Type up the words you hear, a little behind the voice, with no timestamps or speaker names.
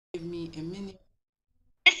me a minute.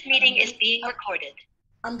 This meeting is being recorded.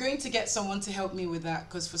 I'm going to get someone to help me with that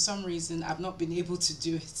because for some reason I've not been able to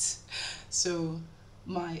do it. So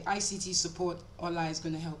my ICT support, Ola, is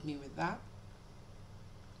going to help me with that.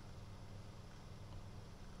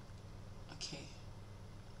 Okay.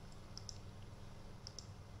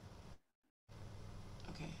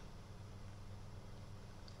 Okay.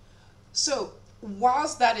 So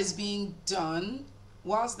whilst that is being done,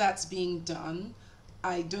 whilst that's being done,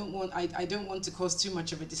 I don't want to cause too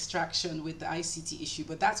much of a distraction with the ICT issue,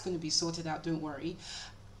 but that's going to be sorted out, don't worry.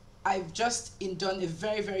 I've just done a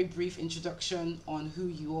very, very brief introduction on who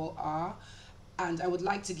you all are, and I would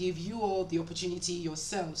like to give you all the opportunity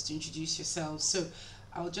yourselves to introduce yourselves. So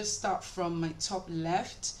I'll just start from my top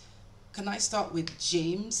left. Can I start with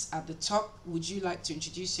James at the top? Would you like to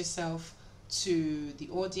introduce yourself to the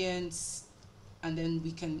audience? And then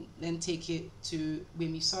we can then take it to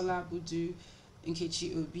Wemisola Budu,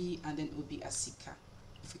 Nkechi Obi, and then Obi Asika.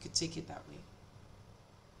 If we could take it that way.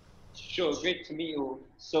 Sure, great to meet you all.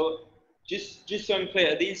 So, just so I'm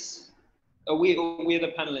clear, we're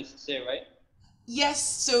the panelists here, right? Yes,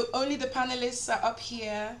 so only the panelists are up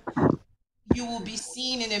here. You will be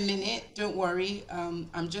seen in a minute. Don't worry. I'm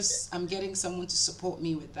getting someone to support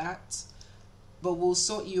me with that. But we'll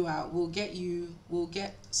sort you out. We'll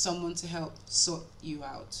get someone to help sort you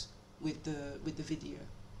out with the video.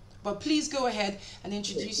 But please go ahead and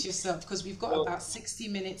introduce yourself because we've got So, about 60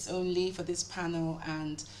 minutes only for this panel,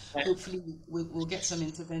 and hopefully we'll get some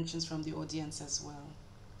interventions from the audience as well.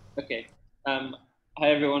 okay. Um,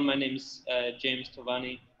 Hi everyone. My name's James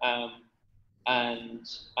Tovani, and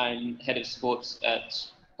I'm head of sports at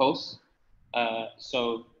Pulse.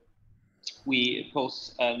 So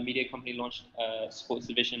Pulse Media Company launched a sports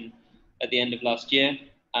division at the end of last year,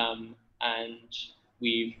 and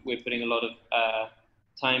we're putting a lot of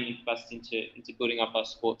time and capacity into building up our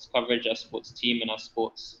sports coverage, our sports team, and our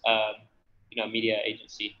sports media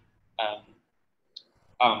agency um,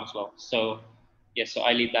 arm as well. So yeah, so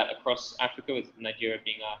I lead that across Africa, with Nigeria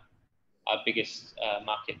being our biggest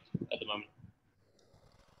market at the moment.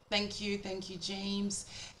 Thank you, James.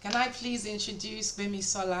 Can I please introduce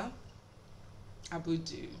Bemisola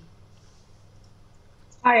Abudu?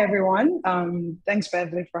 Hi, everyone. Thanks,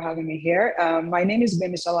 Beverly, for having me here. My name is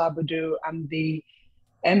Bemisola Abudu. I'm the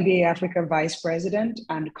MBA Africa Vice President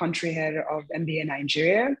and Country Head of MBA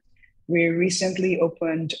Nigeria. We recently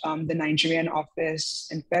opened the Nigerian office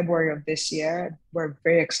in February of this year. We're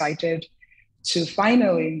very excited to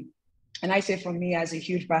finally, and I say for me as a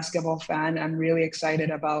huge basketball fan, I'm really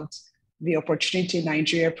excited about the opportunity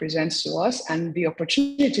Nigeria presents to us and the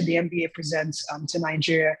opportunity the MBA presents to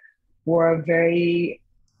Nigeria. We're very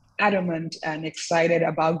adamant and excited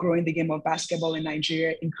about growing the game of basketball in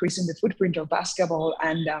Nigeria, increasing the footprint of basketball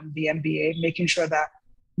and the NBA, making sure that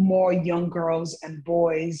more young girls and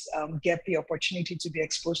boys get the opportunity to be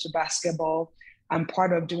exposed to basketball. And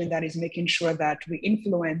part of doing that is making sure that we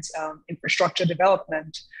influence infrastructure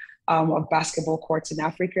development of basketball courts in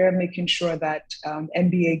Africa, making sure that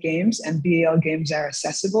NBA games and BAL games are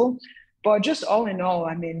accessible. But just all in all,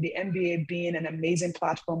 I mean, the NBA being an amazing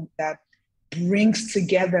platform that brings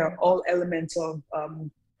together all elements of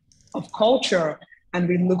culture, and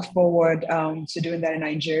we look forward to doing that in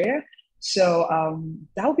Nigeria. So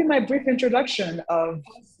that would be my brief introduction of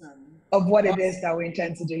what it is that we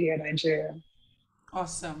intend to do here in Nigeria.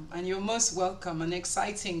 Awesome. And you're most welcome and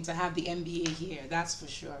exciting to have the MBA here, that's for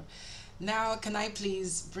sure. Now, can I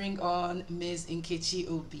please bring on Ms. Nkechi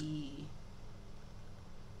Obi?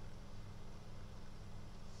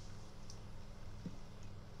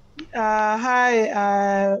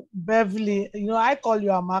 Hi, Beverly. You know, I call you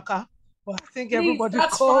Amaka, but I think Please, everybody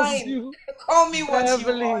that's calls fine. you Call me what you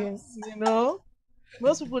Beverly. want. You know,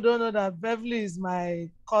 most people don't know that Beverly is my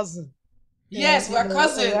cousin. Yes, we're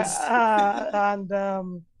cousins.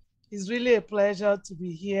 And it's really a pleasure to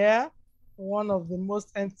be here. One of the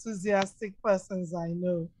most enthusiastic persons I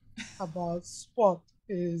know about sport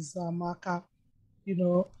is Amaka. You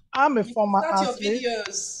know, I'm a You former start your athlete.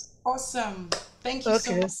 videos. Awesome. Thank you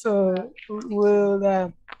so Okay, much. so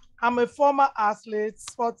I'm a former athlete,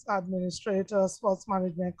 sports administrator, sports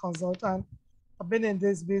management consultant. I've been in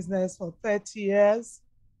this business for 30 years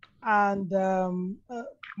and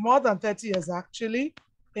more than 30 years actually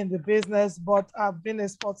in the business, but I've been a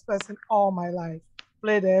sports person all my life,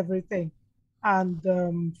 played everything. And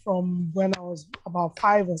from when I was about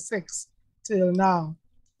 5 or 6 till now.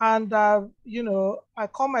 And, you know, I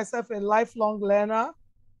call myself a lifelong learner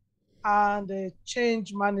and a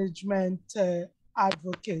change management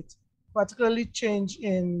advocate, particularly change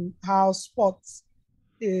in how sports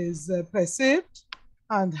is perceived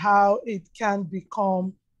and how it can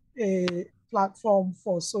become a platform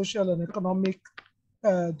for social and economic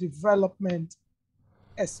development,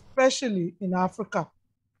 especially in Africa,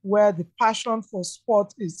 where the passion for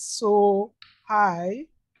sport is so high,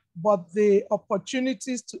 but the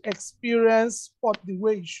opportunities to experience sport the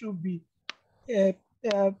way it should be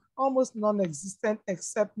almost non-existent,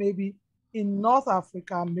 except maybe in North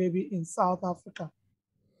Africa, maybe in South Africa.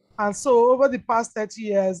 And so over the past 30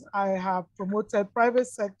 years, I have promoted private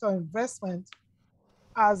sector investment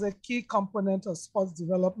as a key component of sports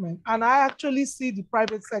development. And I actually see the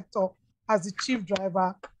private sector as the chief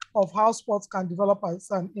driver of how sports can develop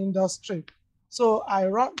as an industry. So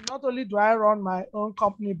not only do I run my own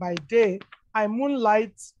company by day, I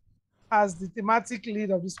moonlight as the thematic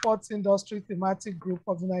lead of the sports industry thematic group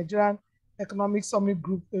of the Nigerian Economic Summit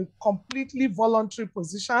Group, a completely voluntary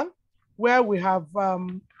position where we have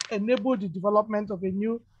enabled the development of a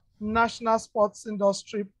new national sports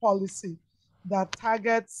industry policy that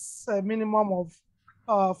targets a minimum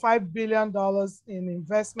of $5 billion in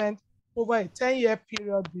investment over a 10-year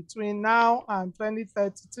period between now and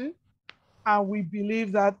 2032. And we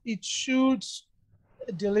believe that it should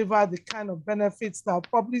deliver the kind of benefits that will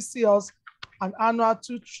probably see us an annual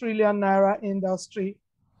 2 trillion naira industry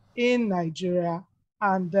in Nigeria,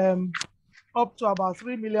 and up to about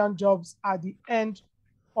 3 million jobs at the end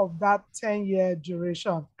of that 10-year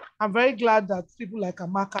duration. I'm very glad that people like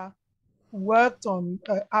Amaka worked on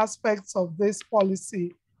aspects of this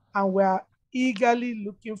policy, and we're eagerly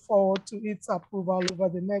looking forward to its approval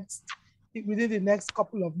within the next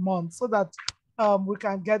couple of months, so that we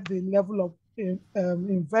can get the level of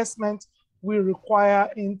investment we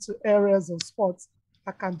require into areas of sports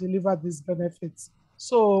that can deliver these benefits.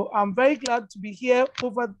 So I'm very glad to be here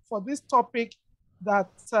for this topic that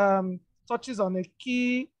touches on a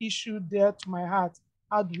key issue dear to my heart.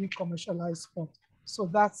 How do we commercialize sport? So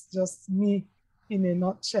that's just me in a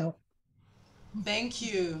nutshell. Thank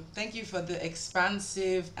you. Thank you for the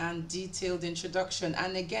expansive and detailed introduction.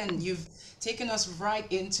 And again, you've taken us right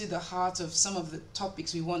into the heart of some of the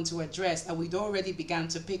topics we want to address that we'd already began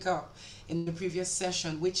to pick up in the previous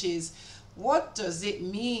session, which is, what does it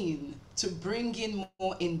mean to bring in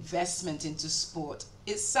more investment into sport?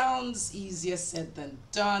 It sounds easier said than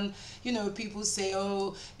done. You know, people say,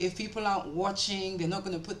 oh, if people aren't watching, they're not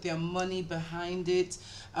going to put their money behind it.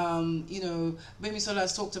 You know, Bemisola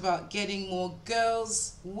has talked about getting more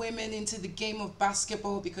girls, women into the game of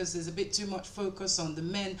basketball because there's a bit too much focus on the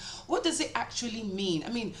men. What does it actually mean? I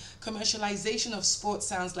mean, commercialization of sport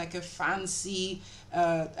sounds like a fancy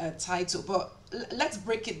title, but let's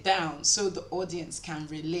break it down so the audience can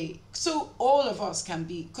relate. So all of us can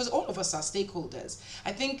be, because all of us are stakeholders.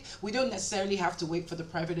 I think we don't necessarily have to wait for the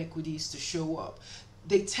private equities to show up.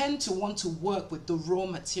 They tend to want to work with the raw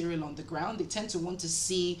material on the ground. They tend to want to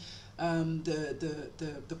see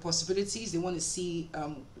the possibilities. They want to see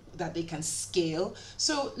that they can scale.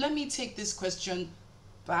 So let me take this question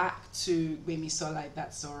back to Bemisola, if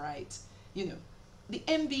that's all right. You know, the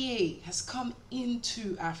NBA has come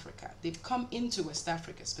into Africa. They've come into West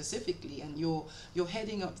Africa specifically, and you're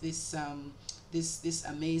heading up this this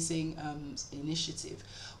amazing initiative.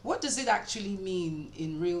 What does it actually mean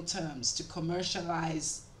in real terms to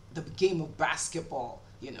commercialize the game of basketball?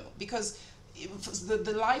 You know, because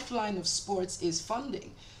the lifeline of sports is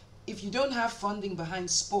funding. If you don't have funding behind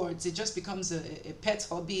sports, it just becomes a pet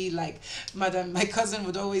hobby. Like my cousin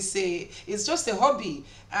would always say, it's just a hobby.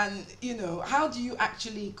 And you know, how do you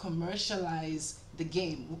actually commercialize the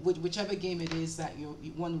game, whichever game it is that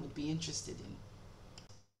one would be interested in?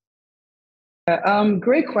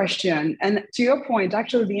 Great question. And to your point,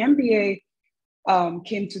 actually, the NBA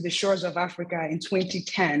came to the shores of Africa in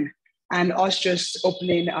 2010, and us just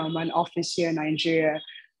opening an office here in Nigeria.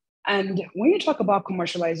 And when you talk about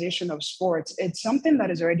commercialization of sports, it's something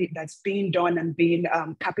that's being done and being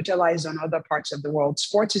capitalized on other parts of the world.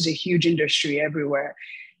 Sports is a huge industry everywhere.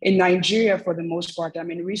 In Nigeria, for the most part, I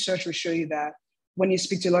mean, research will show you that when you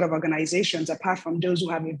speak to a lot of organizations, apart from those who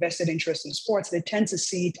have invested interest in sports, they tend to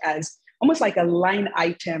see it as almost like a line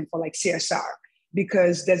item for like CSR,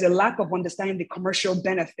 because there's a lack of understanding the commercial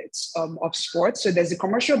benefits of sports. So there's the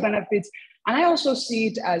commercial benefits, and I also see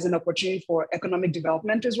it as an opportunity for economic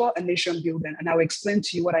development as well, and nation building. And I'll explain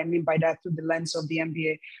to you what I mean by that through the lens of the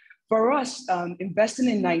NBA. For us, investing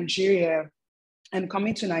in Nigeria and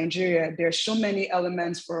coming to Nigeria, there's so many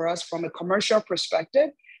elements for us from a commercial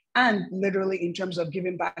perspective, and literally in terms of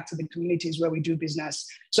giving back to the communities where we do business.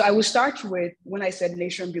 So I will start with when I said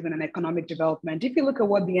nation building and economic development. If you look at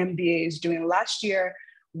what the NBA is doing, last year,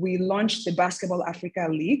 we launched the Basketball Africa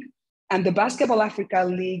League. And the Basketball Africa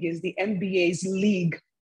League is the NBA's league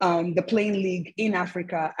the playing league in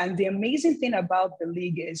Africa. And the amazing thing about the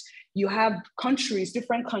league is you have countries,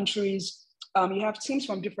 different countries, you have teams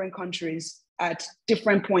from different countries at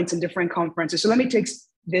different points in different conferences. So let me take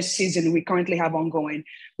this season we currently have ongoing.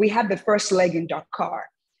 We had the first leg in Dakar.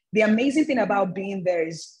 The amazing thing about being there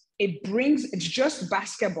is it's just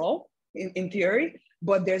basketball in theory,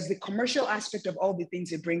 but there's the commercial aspect of all the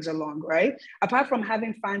things it brings along, right? Apart from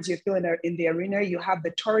having fans you feel in the arena, you have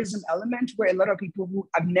the tourism element where a lot of people who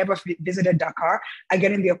have never visited Dakar are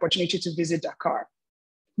getting the opportunity to visit Dakar.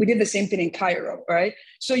 We did the same thing in Cairo, right?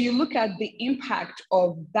 So you look at the impact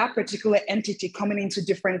of that particular entity coming into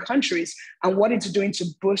different countries and what it's doing to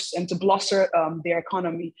boost and to bolster their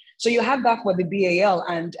economy. So you have that for the BAL.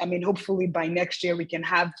 And I mean, hopefully by next year, we can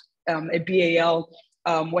have a BAL,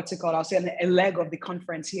 what's it called? I'll say a leg of the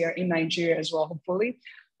conference here in Nigeria as well, hopefully.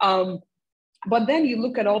 But then you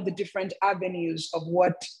look at all the different avenues of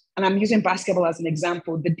what, and I'm using basketball as an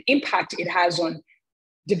example, the impact it has on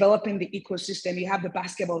developing the ecosystem. You have the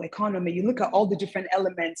basketball economy, you look at all the different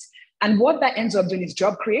elements, and what that ends up doing is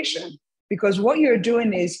job creation. Because what you're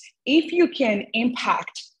doing is, if you can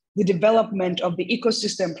impact the development of the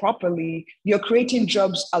ecosystem properly, you're creating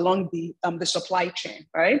jobs along the supply chain,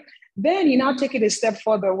 right? Then you now take it a step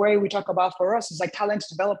further, where we talk about for us is like talent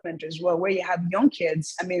development as well, where you have young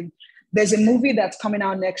kids. I mean, there's a movie that's coming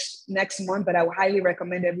out next month that I would highly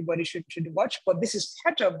recommend everybody should watch. But this is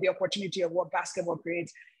part of the opportunity of what basketball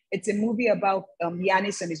creates. It's a movie about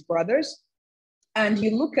Giannis and his brothers. And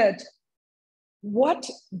you look at what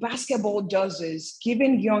basketball does is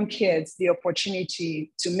giving young kids the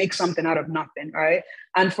opportunity to make something out of nothing, right?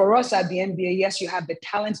 And for us at the NBA, yes, you have the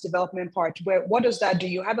talent development part, where what does that do?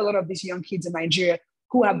 You have a lot of these young kids in Nigeria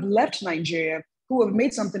who have left Nigeria, who have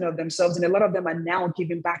made something of themselves, and a lot of them are now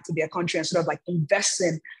giving back to their country and sort of like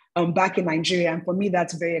investing back in Nigeria. And for me,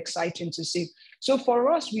 that's very exciting to see. So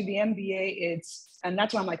for us with the NBA, and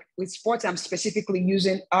that's why I'm like, with sports, I'm specifically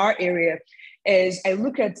using our area, is I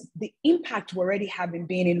look at the impact we're already having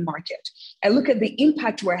being in market. I look at the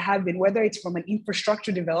impact we're having, whether it's from an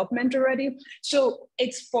infrastructure development already. So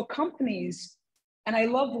it's for companies, and I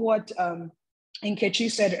love what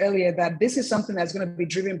Nkechi said earlier, that this is something that's going to be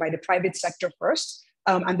driven by the private sector first,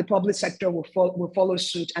 and the public sector will follow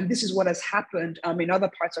suit. And this is what has happened in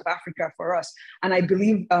other parts of Africa for us. And I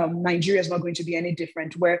believe Nigeria is not going to be any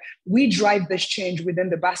different, where we drive this change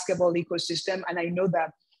within the basketball ecosystem. And I know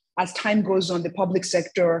that as time goes on, the public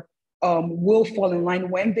sector will fall in line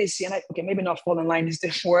when they see, and okay, maybe not fall in line is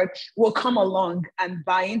the word, will come along and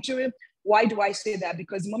buy into it. Why do I say that?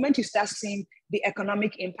 Because the moment you start seeing the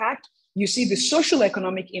economic impact, you see the social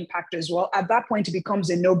economic impact as well. At that point, it becomes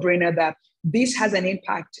a no-brainer that this has an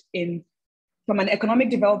impact from an economic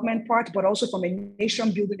development part, but also from a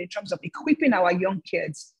nation building in terms of equipping our young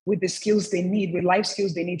kids with the skills they need, with life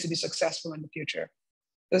skills they need to be successful in the future.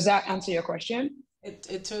 Does that answer your question?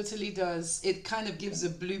 It totally does. It kind of gives a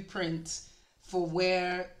blueprint for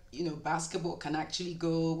where, basketball can actually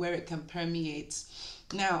go, where it can permeate.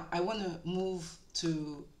 Now, I want to move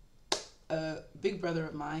to a big brother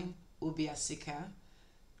of mine, Obi Asika.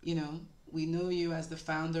 We know you as the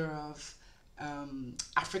founder of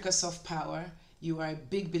Africa Soft Power. You are a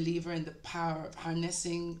big believer in the power of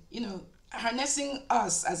harnessing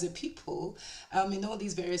us as a people in all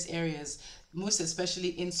these various areas, most especially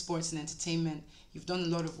in sports and entertainment. You've done a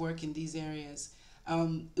lot of work in these areas.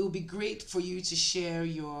 It would be great for you to share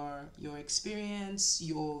your experience,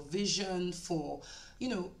 your vision for,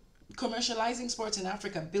 commercializing sports in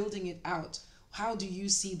Africa, building it out. How do you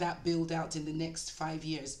see that build out in the next 5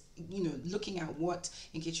 years? Looking at what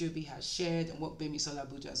Nkechi Obi has shared and what Gbemisola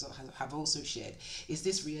Abudu have also shared. Is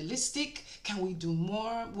this realistic? Can we do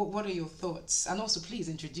more? What are your thoughts? And also, please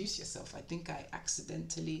introduce yourself. I think I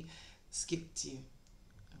accidentally skipped you.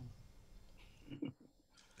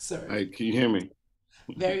 Sorry. Hi, can you hear me?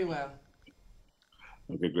 Very well.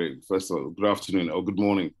 Okay, great. First of all, good afternoon or good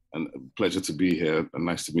morning, and a pleasure to be here, and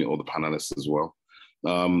nice to meet all the panelists as well.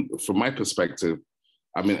 From my perspective,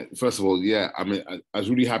 I mean, first of all, yeah, I mean, I was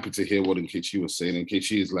really happy to hear what Nkechi was saying.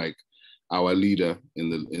 Nkechi is like our leader in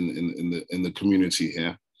the community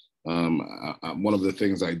here. One of the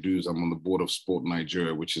things I do is I'm on the board of Sport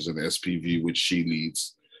Nigeria, which is an SPV which she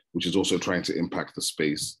leads, which is also trying to impact the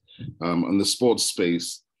space. And the sports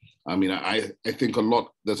space, I mean, I think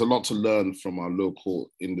there's a lot to learn from our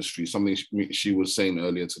local industry. Something she was saying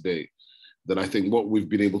earlier today, that I think what we've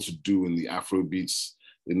been able to do in the Afrobeats,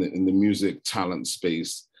 in the music talent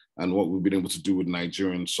space, and what we've been able to do with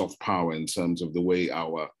Nigerian soft power in terms of the way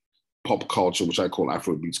our pop culture, which I call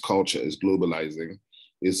Afrobeats culture, is globalizing,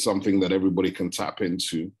 is something that everybody can tap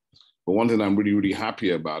into. But one thing I'm really, really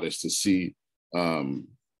happy about is to see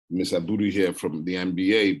Ms. Abudu here from the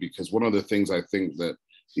MBA, because one of the things I think that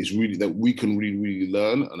is really that we can really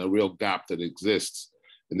learn, and a real gap that exists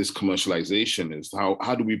in this commercialization, is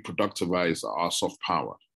how do we productivize our soft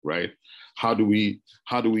power, right? How do we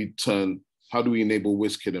enable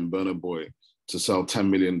Wizkid and Burna Boy to sell 10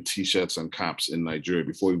 million t-shirts and caps in Nigeria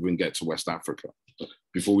before we even get to West Africa,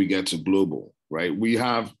 before we get to global, right?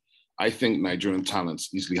 I think Nigerian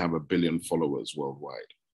talents easily have 1 billion followers worldwide,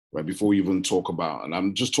 right? Before we even talk about, and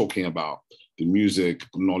I'm just talking about the music,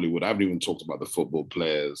 Nollywood. I haven't even talked about the football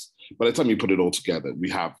players. By the time you put it all together,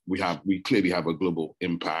 we clearly have a global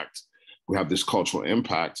impact. We have this cultural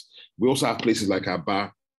impact. We also have places like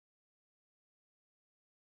Aba,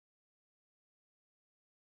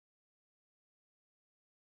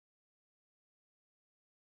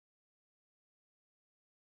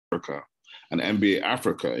 Africa, and NBA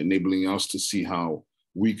Africa, enabling us to see how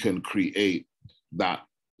we can create that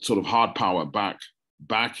sort of hard power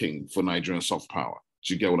backing for Nigerian soft power.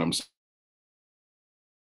 Do you get what I'm saying?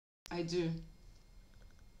 I do.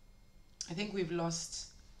 I think we've lost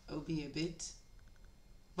Obi a bit.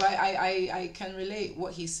 But I can relate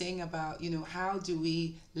what he's saying about, how do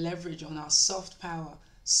we leverage on our soft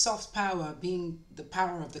power being the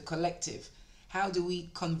power of the collective. How do we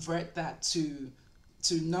convert that to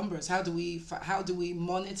numbers? How do we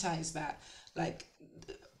monetize that? Like,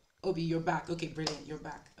 Obi, you're back. Okay, brilliant. You're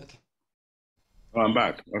back. Okay. Oh, I'm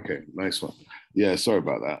back. Okay, nice one. Yeah, sorry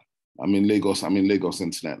about that. I'm in Lagos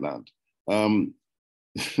internet land.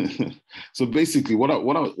 So basically, what I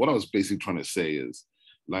was basically trying to say is,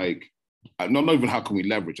 like, not even how can we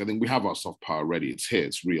leverage. I think we have our soft power already. It's here.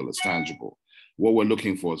 It's real. It's tangible. What we're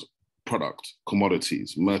looking for is product,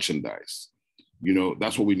 commodities, merchandise.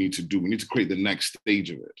 That's what we need to do. We need to create the next stage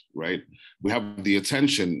of it, right? We have the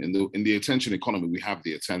attention in the attention economy. We have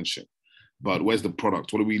the attention. But where's the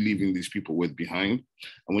product? What are we leaving these people with behind?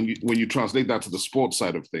 And when you translate that to the sports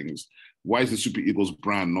side of things, why is the Super Eagles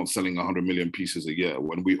brand not selling 100 million pieces a year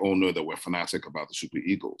when we all know that we're fanatic about the Super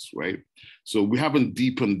Eagles, right? So we haven't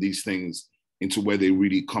deepened these things into where they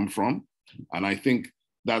really come from. And I think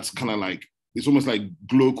that's kind of like, it's almost like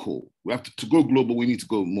global. We have to go global, we need to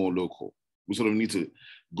go more local. We sort of need to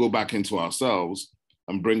go back into ourselves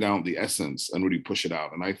and bring out the essence and really push it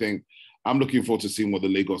out. And I think I'm looking forward to seeing what the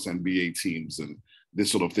Lagos NBA teams and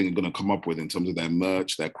this sort of thing are going to come up with in terms of their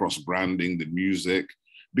merch, their cross-branding, the music,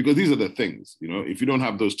 because these are the things, if you don't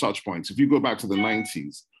have those touch points, if you go back to the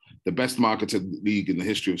 90s, the best marketed league in the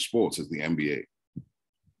history of sports is the NBA.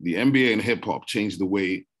 The NBA and hip hop changed the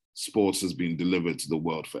way sports has been delivered to the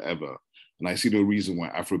world forever. And I see no reason why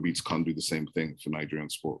Afrobeats can't do the same thing for Nigerian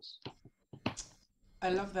sports. I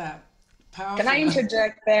love that. Powerful. Can I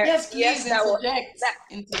interject there? Yes, please interject.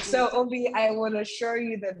 So, Obi, I will assure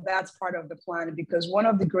you that that's part of the plan, because one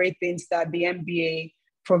of the great things that the MBA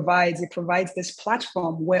provides, it provides this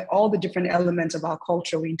platform where all the different elements of our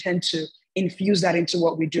culture, we intend to infuse that into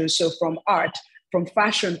what we do. So from art, from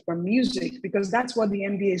fashion, from music, because that's what the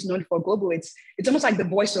MBA is known for globally. It's almost like the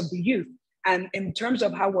voice of the youth. And in terms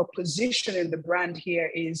of how we're positioning the brand here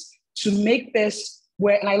is to make this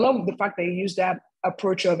where, and I love the fact that you use that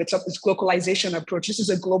approach of it's localization approach. This is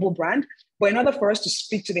a global brand, but in order for us to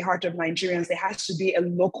speak to the heart of Nigerians, there has to be a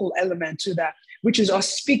local element to that, which is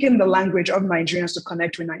us speaking the language of Nigerians to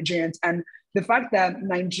connect with Nigerians. And the fact that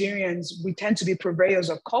Nigerians, we tend to be purveyors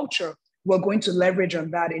of culture, we're going to leverage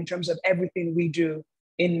on that in terms of everything we do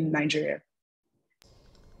in Nigeria.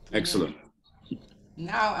 Excellent.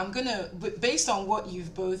 Now I'm gonna, based on what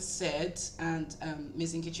you've both said, and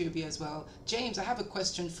Ms. Nkechi as well, James, I have a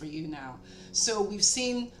question for you now. So we've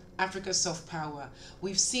seen Africa's soft power.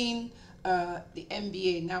 We've seen the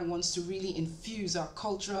MBA now wants to really infuse our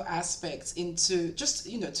cultural aspects into just,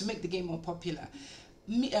 to make the game more popular.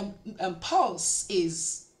 Pulse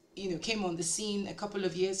came on the scene a couple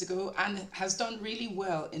of years ago and has done really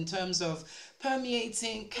well in terms of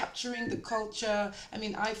permeating, capturing the culture. I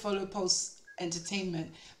mean, I follow Pulse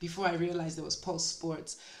Entertainment before I realized there was Pulse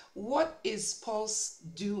Sports. What is Pulse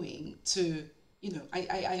doing to,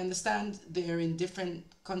 I understand they're in different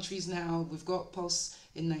countries now. We've got Pulse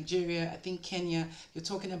in Nigeria, I think Kenya. You're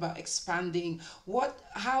talking about expanding.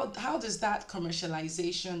 How does that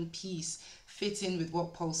commercialization piece fit in with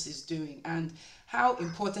what Pulse is doing? And how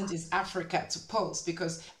important is Africa to Pulse?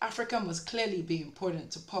 Because Africa must clearly be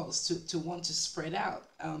important to Pulse to want to spread out.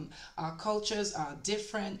 Our cultures are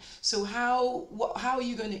different. So how are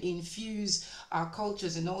you going to infuse our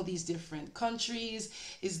cultures in all these different countries?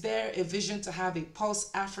 Is there a vision to have a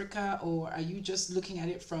Pulse Africa, or are you just looking at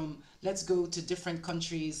it from let's go to different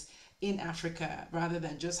countries in Africa rather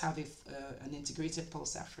than just have an integrated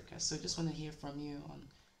Pulse Africa? So just want to hear from you on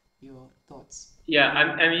your thoughts. Yeah,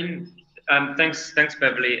 I mean, thanks,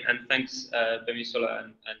 Beverly, and thanks, Bemisola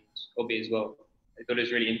and Obi as well. I thought it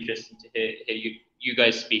was really interesting to hear you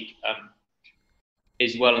guys speak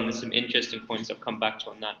as well, and there's some interesting points I'll come back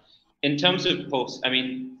to on that. In terms of Pulse, I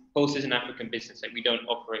mean, Pulse is an African business. Like, we don't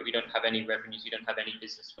have any revenues, we don't have any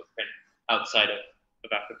business footprint outside of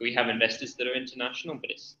Africa. We have investors that are international, but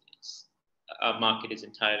it's our market is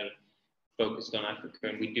entirely focused on Africa,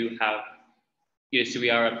 and we do have, so we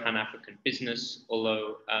are a Pan-African business,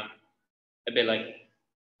 although a bit like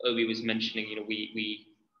Obi was mentioning,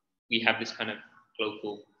 we have this kind of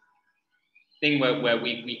global thing where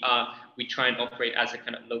we try and operate as a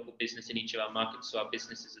kind of local business in each of our markets, so our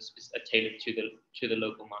businesses are tailored to the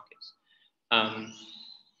local markets.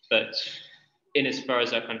 But in as far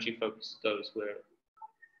as our country focus goes,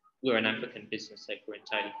 we're an African business. Like, we're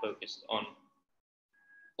entirely focused on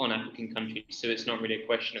African countries. So it's not really a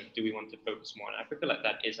question of do we want to focus more on Africa. Like,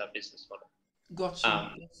 that is our business model.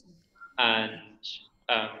 Gotcha. And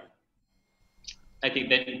I think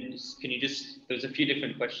then, can you there's a few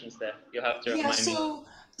different questions there. You'll have to remind me.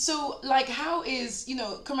 So like, how is,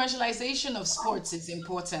 commercialization of sports is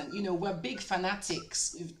important. We're big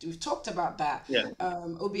fanatics. We've talked about that. Yeah.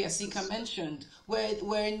 Obi Asika mentioned, we're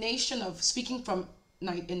a nation of, speaking from a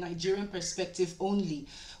Nigerian perspective only,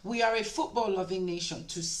 we are a football loving nation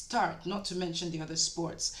to start, not to mention the other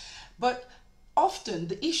sports. But often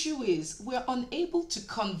the issue is we're unable to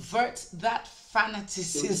convert that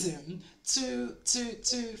fanaticism to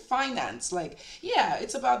finance. Like, yeah,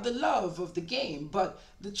 it's about the love of the game, but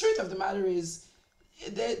the truth of the matter is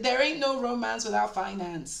there ain't no romance without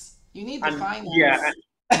finance. You need the finance. Yeah.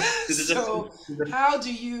 So how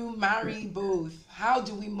do you marry both? How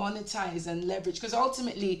do we monetize and leverage? Because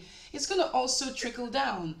ultimately it's going to also trickle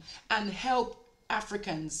down and help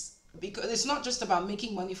Africans, because it's not just about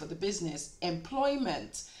making money for the business.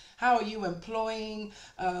 Employment, how are you employing,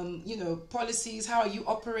 policies, how are you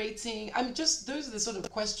operating? I mean, just those are the sort of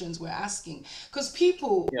questions we're asking, because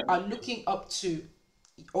people are looking up to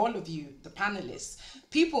all of you, the panelists.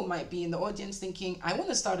 People might be in the audience thinking, I want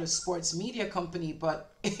to start a sports media company,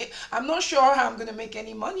 but I'm not sure how I'm going to make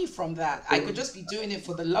any money from that. I could just be doing it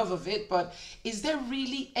for the love of it, but is there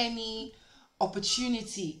really any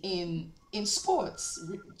opportunity in sports,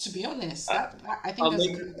 to be honest? I think that's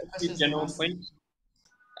the questions general points.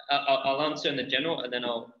 I'll answer in the general, and then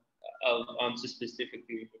I'll answer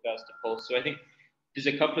specifically with regards to Pulse. So I think there's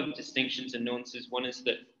a couple of distinctions and nuances. One is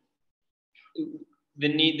that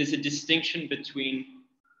there's a distinction between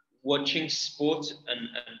watching sport and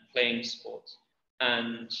playing sport.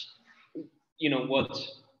 And what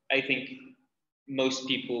I think most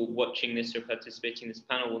people watching this or participating in this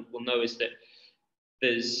panel will know is that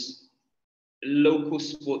there's local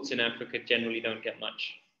sports in Africa generally don't get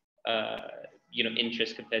much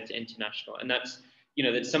interest compared to international. And that's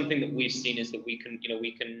something that we've seen, is that we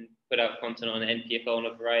can put out content on NPFL on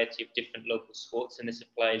a variety of different local sports, and this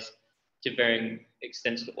applies to varying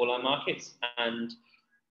extents to all our markets, and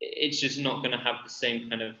it's just not going to have the same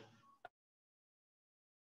kind of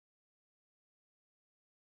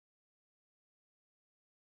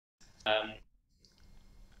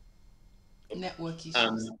network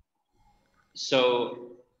issues.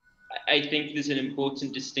 So I think there's an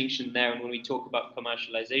important distinction there, and when we talk about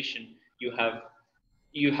commercialization, you have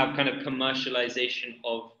kind of commercialization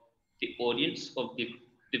of the audience, of the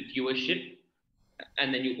viewership,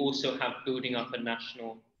 and then you also have building up a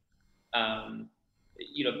national,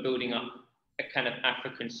 building up a kind of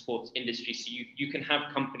African sports industry. So you can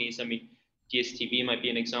have companies, I mean, DSTV might be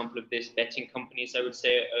an example of this. Betting companies, I would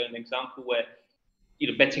say, are an example where,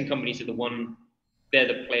 betting companies are they're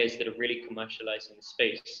the players that are really commercializing the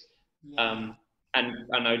space. Yeah. And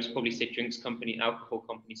I would probably say drinks company, alcohol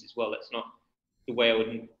companies as well. That's not the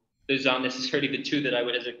way those aren't necessarily the two that I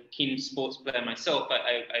would, as a keen sports player myself,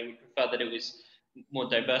 I would prefer that it was more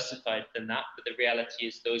diversified than that. But the reality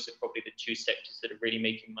is those are probably the two sectors that are really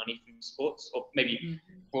making money from sports, or maybe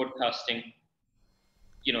broadcasting,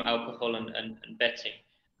 alcohol and betting.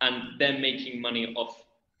 And they're making money off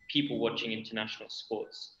people watching international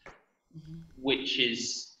sports, which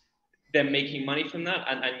is, they're making money from that.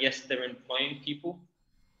 And yes, they're employing people.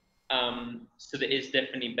 So there is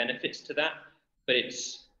definitely benefits to that, but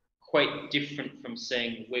it's quite different from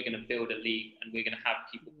saying we're going to build a league and we're going to have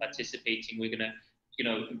people participating. We're going to,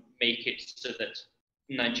 make it so that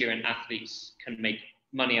Nigerian athletes can make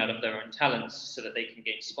money out of their own talents, so that they can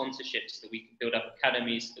gain sponsorships, so that we can build up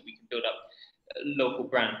academies, so that we can build up local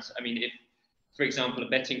brands. I mean, if, for example, a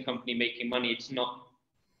betting company making money, it's not,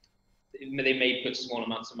 they may put small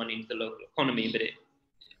amounts of money into the local economy, but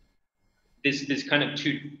there's kind of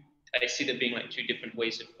two I see there being like two different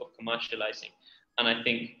ways of commercializing. And I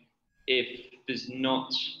think if there's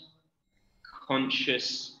not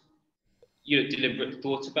conscious, deliberate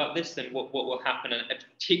thought about this, then what will happen, and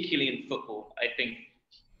particularly in football, I think,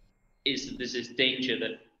 is that there's this danger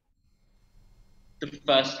that the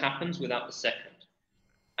first happens without the second,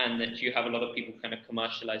 and that you have a lot of people kind of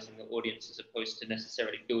commercializing the audience as opposed to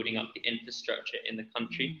necessarily building up the infrastructure in the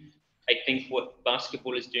country. I think what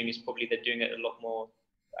basketball is doing is probably they're doing it a lot more,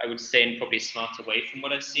 I would say, in probably a smarter way from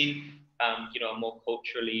what I've seen, a more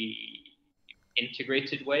culturally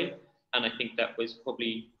integrated way. And I think that was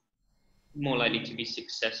probably more likely to be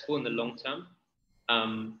successful in the long term,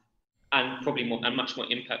 and probably much more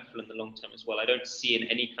impactful in the long term as well. I don't see in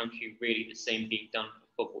any country really the same being done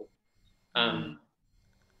for football.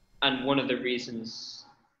 And one of the reasons,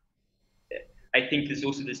 I think there's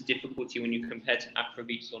also this difficulty when you compare to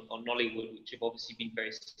Afrobeats or Nollywood, which have obviously been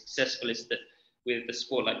very successful, is that with a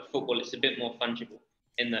sport like football, it's a bit more fungible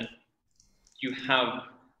in that you have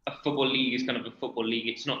a football league is kind of a football league.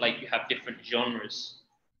 It's not like you have different genres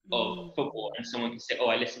of football, and someone can say, "Oh,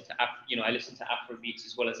 I listen to Afrobeats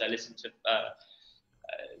as well as I listen to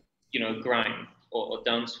grime or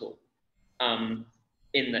dancehall."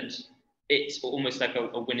 In that it's almost like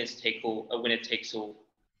a winner takes all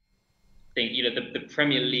thing. The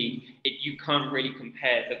Premier League, you can't really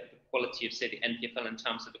compare the quality of, say, the NPFL in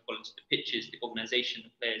terms of the quality of the pitches, the organisation,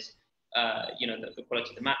 the players, the quality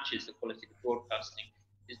of the matches, the quality of the broadcasting.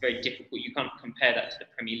 Is very difficult. You can't compare that to the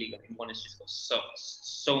Premier League. I mean, one has just got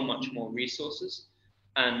so much more resources,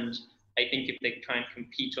 and I think if they try and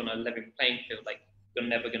compete on a level playing field, like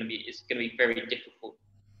it's going to be very difficult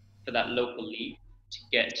for that local league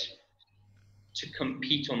to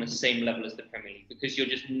compete on the same level as the Premier League, because you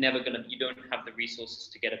don't have the resources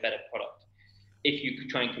to get a better product if you could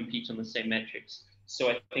try and compete on the same metrics. So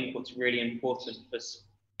I think what's really important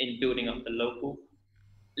in building up the local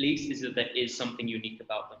leagues is that there is something unique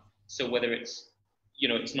about them. So whether it's,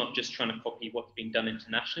 it's not just trying to copy what's being done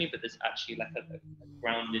internationally, but there's actually like a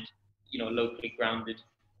grounded, locally grounded,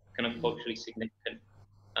 kind of culturally significant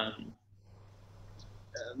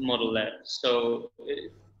model there. So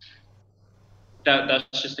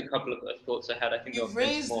that's just a couple of thoughts I had. I think You've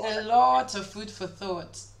raised a lot of food for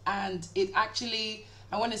thought, and it actually,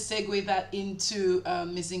 I want to segue that into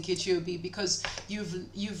Ms. Nkechiobi, because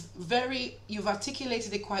you've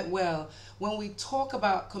articulated it quite well. When we talk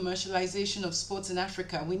about commercialization of sports in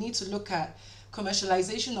Africa, we need to look at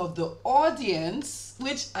commercialization of the audience,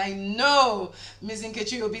 which I know Ms.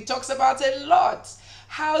 Nkechiobi talks about a lot.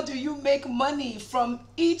 How do you make money from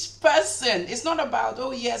each person? It's not about,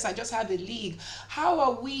 oh yes, I just have a league. How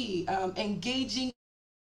are we engaging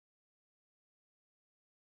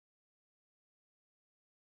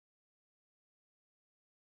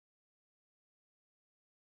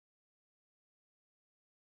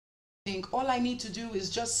think all I need to do is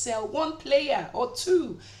just sell one player or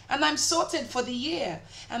two and I'm sorted for the year,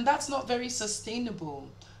 and that's not very sustainable,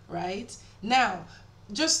 right? Now,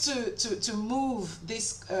 just to move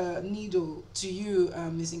this needle to you,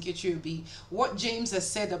 Ms. Nkechiobi, what James has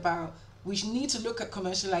said about we need to look at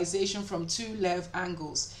commercialization from two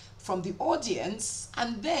angles, from the audience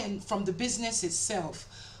and then from the business itself.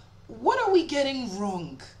 What are we getting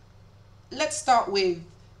wrong? Let's start with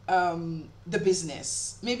the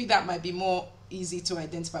business. Maybe that might be more easy to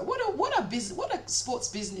identify. What are sports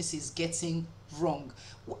businesses getting wrong?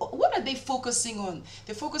 What are they focusing on?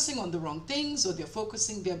 They're focusing on the wrong things, or they're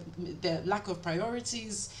focusing their lack of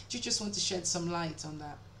priorities. Do you just want to shed some light on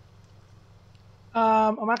that?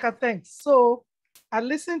 Amaka, thanks. So I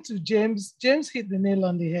listened to James. James hit the nail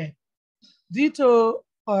on the head. Dito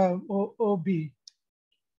OB.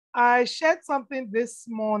 I shared something this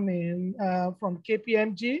morning from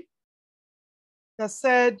KPMG that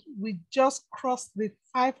said we just crossed the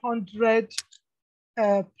 500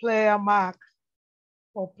 player mark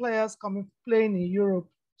for players playing in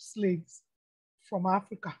Europe's leagues from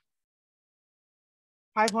Africa.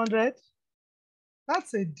 500?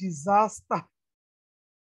 That's a disaster.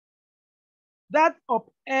 That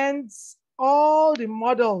upends all the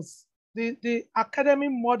models, the academy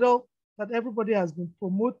model that everybody has been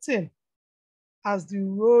promoting as the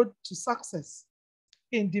road to success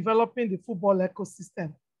in developing the football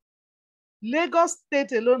ecosystem. Lagos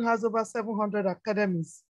State alone has over 700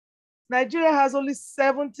 academies. Nigeria has only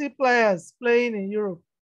 70 players playing in Europe.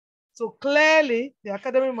 So clearly, the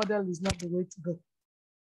academy model is not the way to go.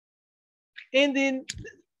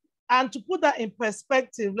 And to put that in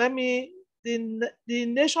perspective, the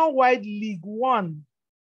Nationwide League One,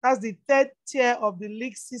 that's the third tier of the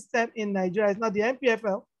league system in Nigeria, it's not the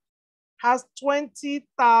NPFL, has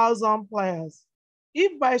 20,000 players.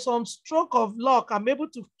 If by some stroke of luck, I'm able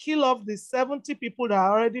to kill off the 70 people that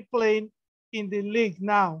are already playing in the league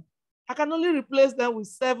now, I can only replace them with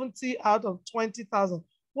 70 out of 20,000.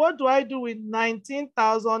 What do I do with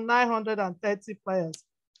 19,930 players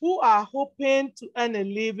who are hoping to earn a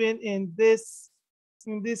living in this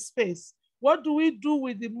space? What do we do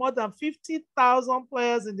with the more than 50,000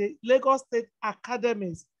 players in the Lagos State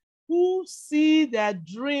academies who see their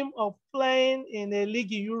dream of playing in a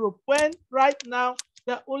league in Europe when right now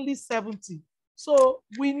they're only 70? So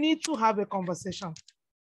we need to have a conversation.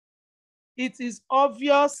 It is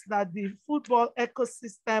obvious that the football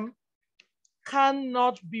ecosystem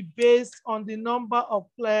cannot be based on the number of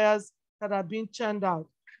players that are being churned out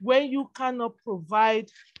when you cannot provide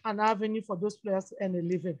an avenue for those players to earn a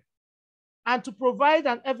living. And to provide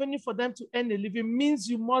an avenue for them to earn a living means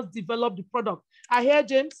you must develop the product. I hear,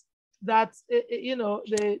 James, that,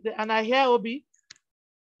 and I hear, Obi,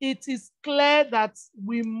 it is clear that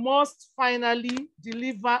we must finally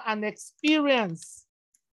deliver an experience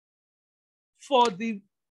for the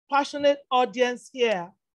passionate audience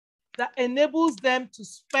here that enables them to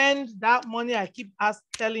spend that money I keep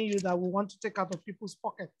telling you that we want to take out of people's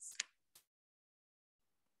pockets.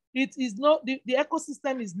 It is not, the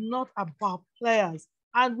ecosystem is not about players.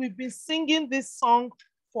 And we've been singing this song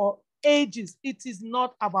for ages. It is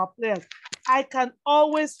not about players. I can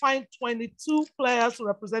always find 22 players to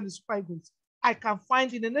represent the Super Eagles. I can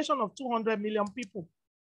find in a nation of 200 million people.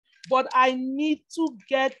 But I need to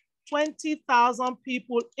get 20,000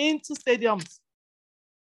 people into stadiums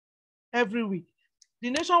every week.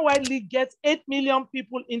 The Nationwide League gets 8 million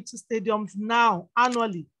people into stadiums now,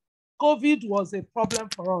 annually. COVID was a problem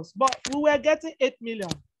for us, but we were getting 8 million.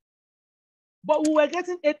 But we were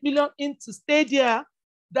getting 8 million into stadia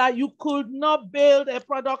that you could not build a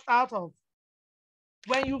product out of.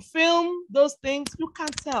 When you film those things, you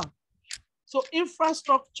can't sell. So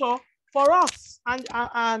infrastructure for us, and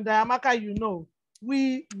Amaka, you know,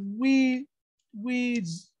 we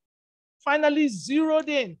finally zeroed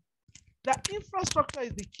in that infrastructure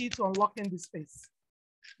is the key to unlocking this space.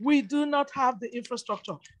 We do not have the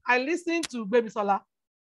infrastructure. I listened to Gbemisola.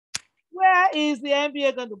 Where is the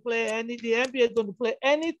NBA going to play? The NBA going to play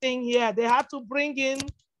anything here? They have to bring in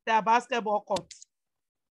their basketball court.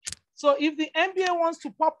 So if the NBA wants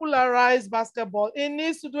to popularize basketball, it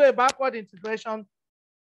needs to do a backward integration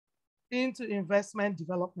into investment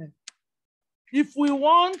development. If we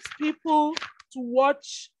want people to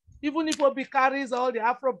watch, even if Obi carries all the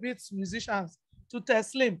Afrobeats musicians to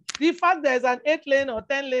Teslim, the fact there's an 8-lane or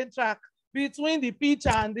 10-lane track between the pitch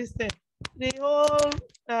and this thing, the whole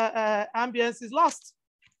ambience is lost.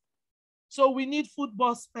 So we need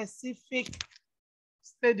football-specific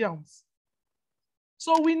stadiums.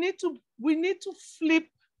 So we need to flip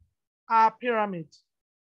our pyramid.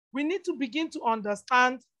 We need to begin to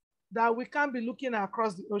understand that we can't be looking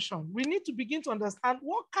across the ocean. We need to begin to understand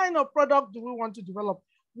what kind of product do we want to develop?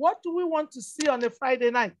 What do we want to see on a Friday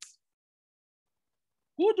night?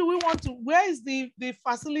 Who do we want to, where is the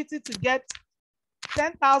facility to get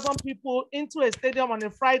 10,000 people into a stadium on a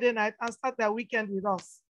Friday night and start their weekend with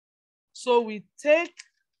us? So we take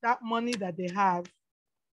that money that they have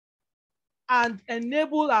and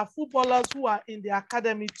enable our footballers who are in the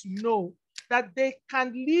academy to know that they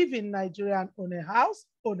can live in Nigeria and own a house,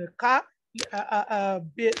 own a car,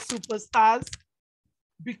 be superstars,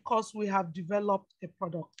 because we have developed a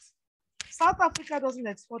product. South Africa doesn't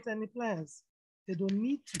export any players. They don't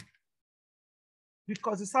need to,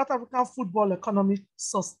 because the South African football economy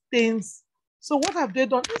sustains. So what have they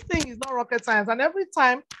done? This thing is not rocket science. And every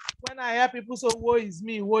time when I hear people say, woe is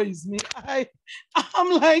me,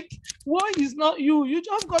 I'm like, woe is not you. You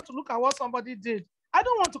just got to look at what somebody did. I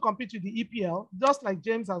don't want to compete with the EPL, just like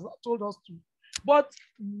James has told us to. But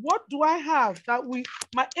what do I have that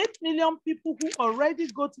my 8 million people who already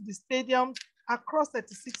go to the stadium across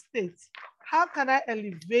 36 states, how can I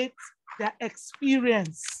elevate their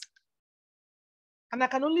experience? And I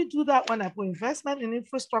can only do that when I put investment in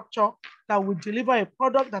infrastructure that will deliver a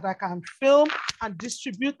product that I can film and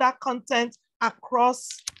distribute that content across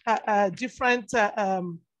different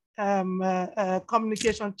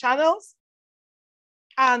communication channels,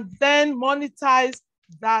 and then monetize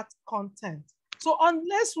that content. So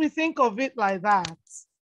unless we think of it like that,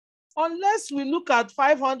 unless we look at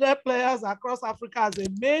 500 players across Africa as a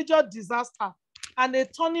major disaster and a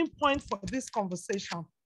turning point for this conversation,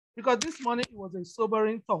 because this morning it was a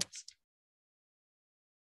sobering thought.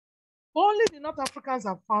 Only the North Africans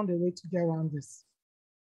have found a way to get around this.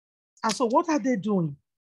 And so what are they doing?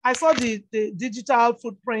 I saw the digital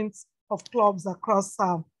footprints of clubs across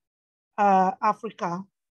Africa.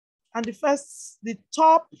 And the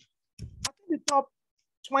top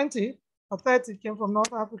 20 or 30 came from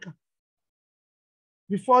North Africa.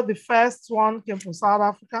 Before the first one came from South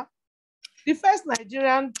Africa. The first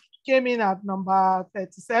Nigerian came in at number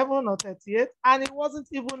 37 or 38, and it wasn't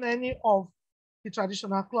even any of the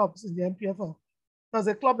traditional clubs in the MPFL. It was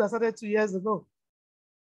a club that started 2 years ago,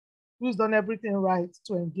 who's done everything right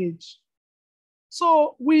to engage.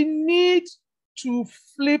 So we need to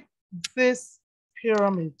flip this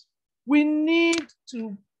pyramid. We need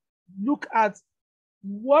to look at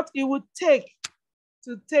what it would take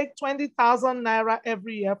to take 20,000 naira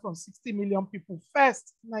every year from 60 million people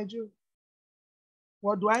first in Nigeria.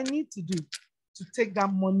 What do I need to do to take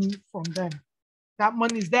that money from them? That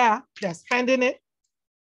money is there, they're spending it,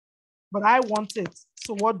 but I want it.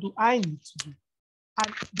 So what do I need to do?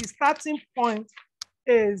 And the starting point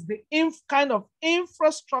is the kind of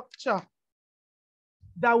infrastructure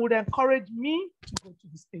that would encourage me to go to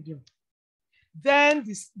the stadium. Then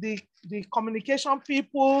the communication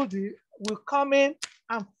people will come in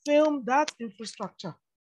and film that infrastructure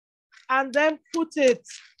and then put it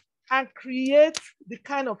and create the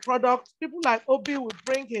kind of product. People like Obi will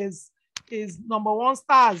bring his #1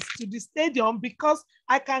 stars to the stadium because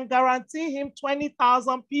I can guarantee him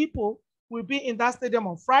 20,000 people will be in that stadium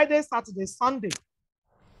on Friday, Saturday, Sunday.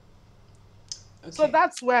 Okay. So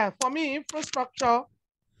that's where, for me, infrastructure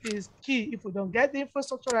is key. If we don't get the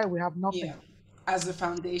infrastructure right, we have nothing. Yeah, as the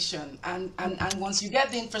foundation. And once you get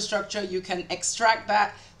the infrastructure, you can extract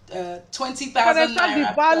that 20,000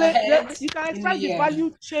 naira per head. You can extract the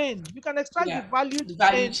value chain. You can extract the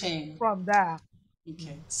value chain from there.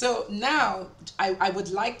 Okay, so now I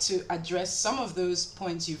would like to address some of those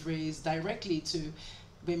points you've raised directly to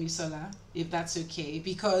Bemisola, if that's okay,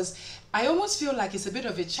 because I almost feel like it's a bit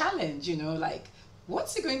of a challenge, you know, like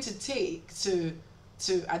what's it going to take to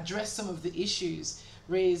address some of the issues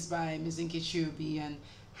raised by Ms. Nkechi, and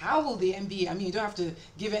how will the MBA, I mean, you don't have to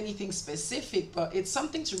give anything specific, but it's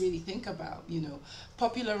something to really think about, you know.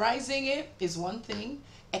 Popularizing it is one thing,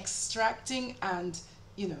 extracting and,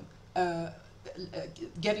 you know,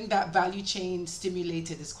 getting that value chain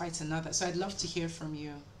stimulated is quite another. So I'd love to hear from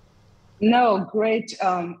you. No, great.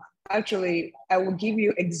 Actually, I will give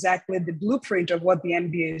you exactly the blueprint of what the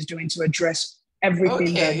MBA is doing to address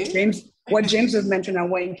everything that what James has mentioned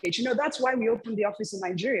and what Nkechi. You know, that's why we opened the office in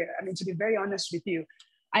Nigeria. I mean, to be very honest with you,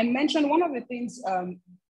 I mentioned one of the things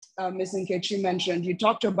Ms. Nkechi mentioned. You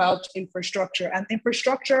talked about infrastructure, and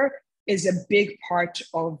infrastructure is a big part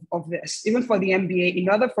of this, even for the MBA. In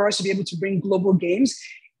order for us to be able to bring global games,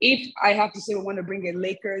 if I have to say we want to bring a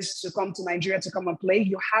Lakers to come to Nigeria to come and play,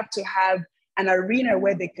 you have to have an arena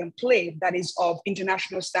where they can play that is of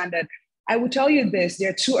international standard. I will tell you this, there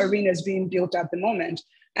are 2 arenas being built at the moment.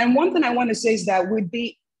 And one thing I want to say is that with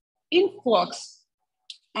the influx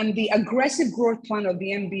and the aggressive growth plan of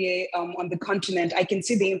the MBA on the continent, I can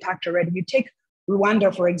see the impact already. You take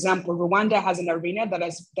Rwanda, for example. Rwanda has an arena that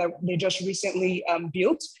they just recently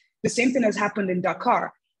built. The same thing has happened in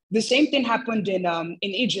Dakar. The same thing happened in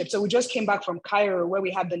Egypt. So we just came back from Cairo, where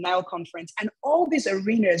we had the Nile conference. And all these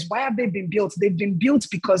arenas, why have they been built? They've been built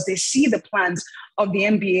because they see the plans of the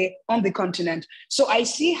MBA on the continent. So I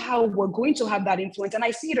see how we're going to have that influence. And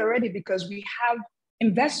I see it already because we have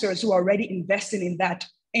investors who are already investing in that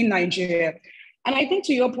in Nigeria. And I think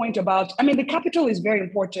to your point about, I mean, the capital is very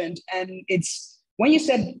important. And it's, when you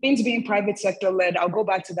said things being private sector led, I'll go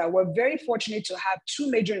back to that. We're very fortunate to have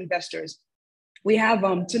 2 major investors. We have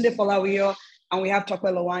Tunde Folawiyo and we have Tope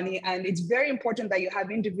Lawani. And it's very important that you have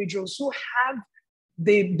individuals who have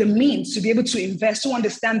the means to be able to invest, who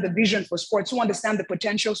understand the vision for sports, who understand the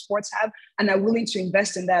potential sports have, and are willing to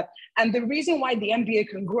invest in that. And the reason why the MBA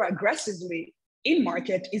can grow aggressively in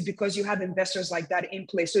market is because you have investors like that in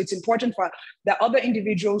place. So it's important for the other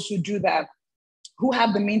individuals who do that, who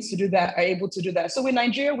have the means to do that, are able to do that. So in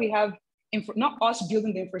Nigeria, we have not us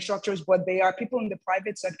building the infrastructures, but they are people in the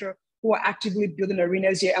private sector who are actively building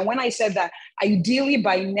arenas here. And when I said that, ideally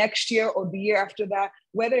by next year or the year after that,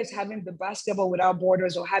 whether it's having the basketball without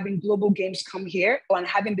borders or having global games come here or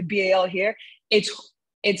having the BAL here,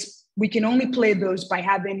 we can only play those by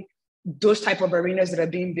having those type of arenas that are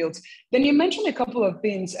being built. Then you mentioned a couple of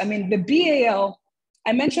things. I mean, the BAL,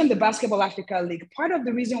 I mentioned the Basketball Africa League. Part of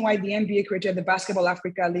the reason why the NBA created the Basketball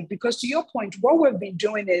Africa League, because to your point, what we've been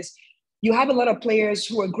doing is you have a lot of players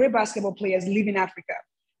who are great basketball players live in Africa.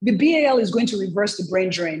 The BAL is going to reverse the brain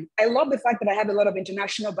drain. I love the fact that I have a lot of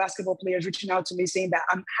international basketball players reaching out to me saying that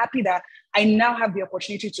I'm happy that I now have the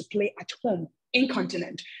opportunity to play at home in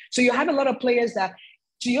continent. So you have a lot of players that,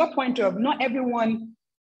 to your point of not everyone,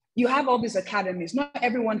 you have all these academies, not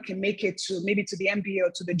everyone can make it to maybe to the NBA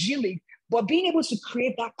or to the G League, but being able to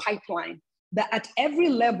create that pipeline that at every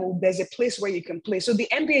level, there's a place where you can play. So the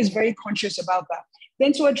NBA is very conscious about that.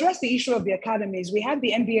 Then to address the issue of the academies, we have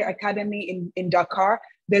the NBA Academy in Dakar.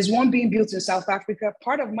 There's one being built in South Africa.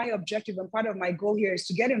 Part of my objective and part of my goal here is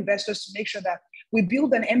to get investors to make sure that we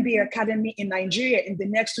build an NBA Academy in Nigeria in the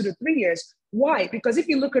next 2 to 3 years. Why? Because if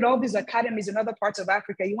you look at all these academies in other parts of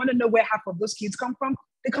Africa, you want to know where half of those kids come from?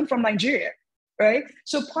 They come from Nigeria, right?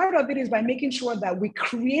 So part of it is by making sure that we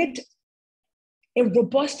create a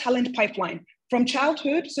robust talent pipeline from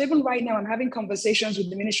childhood. So even right now, I'm having conversations with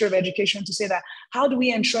the Ministry of Education to say that, how do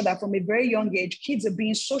we ensure that from a very young age, kids are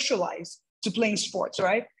being socialized to playing sports,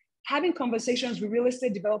 right? Having conversations with real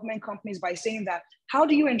estate development companies by saying that, how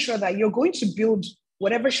do you ensure that you're going to build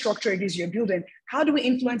whatever structure it is you're building? How do we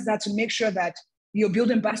influence that to make sure that you're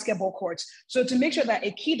building basketball courts? So to make sure that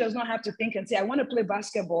a kid does not have to think and say, I want to play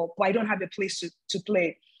basketball, but I don't have a place to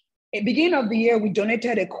play. At the beginning of the year, we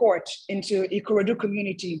donated a court into Ikorodu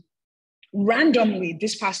community. Randomly,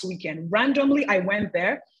 this past weekend, I went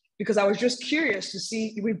there because I was just curious to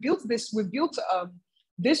see, we built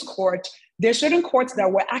this court. There's certain courts that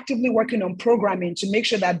we're actively working on programming to make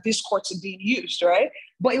sure that these courts are being used, right?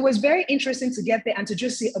 But it was very interesting to get there and to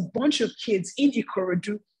just see a bunch of kids in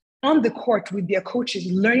Ikorodu on the court with their coaches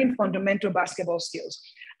learning fundamental basketball skills.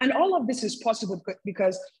 And all of this is possible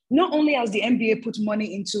because not only has the NBA put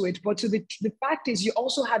money into it, but the fact is you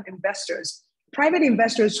also have investors, private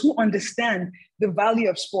investors who understand the value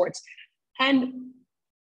of sports. And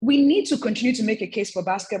we need to continue to make a case for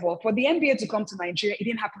basketball. For the NBA to come to Nigeria, it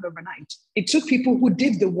didn't happen overnight. It took people who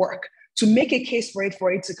did the work to make a case for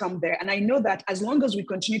it to come there. And I know that as long as we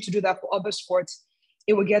continue to do that for other sports,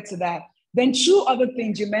 it will get to that. Then 2 other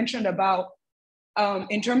things you mentioned about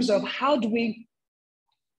in terms of I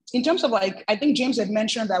think James had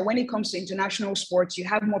mentioned that when it comes to international sports, you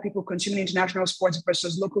have more people consuming international sports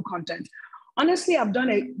versus local content. Honestly, I've done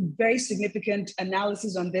a very significant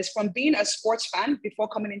analysis on this from being a sports fan before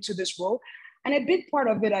coming into this role. And a big part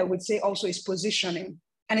of it, I would say also is positioning.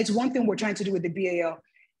 And it's one thing we're trying to do with the BAL.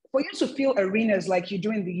 For you to fill arenas like you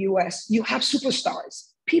do in the US, you have superstars.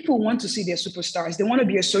 People want to see their superstars. They want to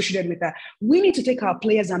be associated with that. We need to take our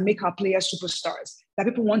players and make our players superstars that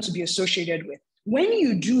people want to be associated with. When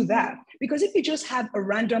you do that, because if you just have a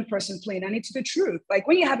random person playing, and it's the truth, like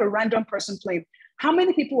when you have a random person playing, how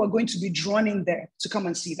many people are going to be drawn in there to come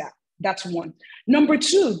and see that? That's one. Number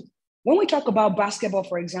 2, when we talk about basketball,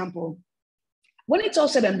 for example, when it's all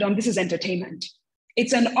said and done, this is entertainment.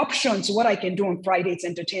 It's an option to what I can do on Friday. It's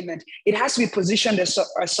entertainment. It has to be positioned as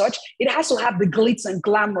such. It has to have the glitz and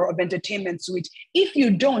glamour of entertainment to it. If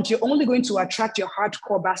you don't, you're only going to attract your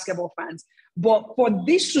hardcore basketball fans. But for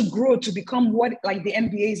this to grow to become what like the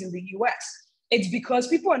NBA is in the US, it's because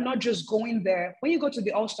people are not just going there. When you go to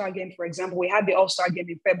the All-Star game, for example, we had the All-Star game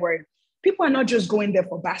in February. People are not just going there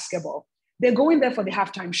for basketball. They're going there for the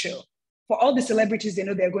halftime show. For all the celebrities they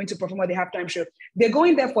know they're going to perform at the halftime show. They're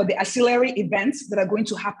going there for the ancillary events that are going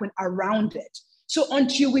to happen around it. So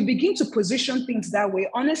until we begin to position things that way,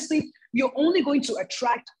 honestly, you're only going to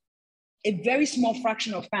attract a very small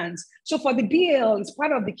fraction of fans. So for the BAL, it's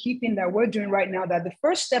part of the key thing that we're doing right now, that the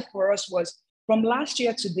first step for us was from last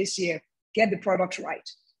year to this year, get the product right.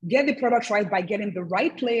 Get the product right by getting the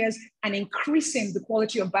right players and increasing the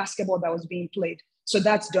quality of basketball that was being played. So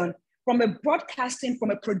that's done. From a broadcasting, from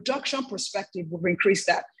a production perspective, we've increased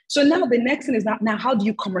that. So now the next thing is now how do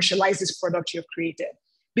you commercialize this product you've created?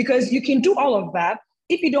 Because you can do all of that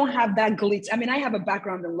if you don't have that glitz. I mean, I have a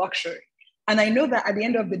background in luxury. And I know that at the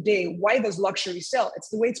end of the day, why does luxury sell? It's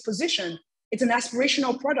the way it's positioned. It's an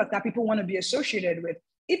aspirational product that people want to be associated with.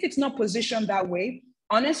 If it's not positioned that way,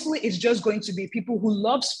 honestly, it's just going to be people who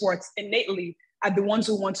love sports innately are the ones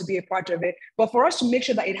who want to be a part of it. But for us to make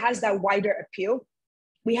sure that it has that wider appeal,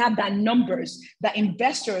 we have that numbers, that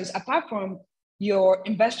investors, apart from your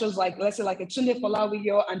investors like, let's say like a Tunde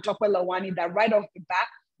Folawiyo and Tope Lawani, that right off the bat,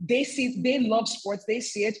 they love sports, they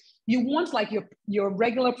see it. You want like your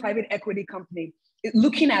regular private equity company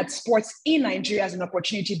looking at sports in Nigeria as an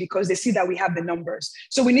opportunity because they see that we have the numbers.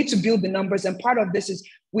 So we need to build the numbers. And part of this is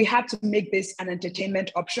we have to make this an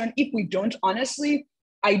entertainment option. If we don't, honestly,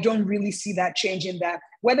 I don't really see that changing that.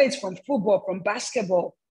 Whether it's from football, from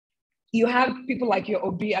basketball, you have people like your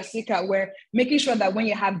Obi Asika, where making sure that when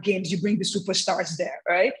you have games, you bring the superstars there,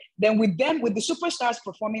 right? Then with the superstars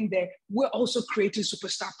performing there, we're also creating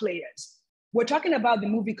superstar players. We're talking about the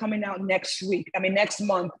movie coming out next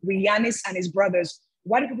month with Giannis and his brothers.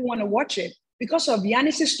 Why do people want to watch it? Because of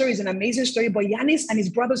Giannis' story is an amazing story, but Giannis and his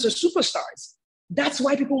brothers are superstars. That's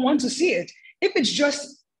why people want to see it. If it's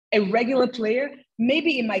just a regular player,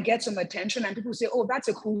 maybe it might get some attention and people say, oh, that's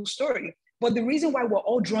a cool story. But the reason why we're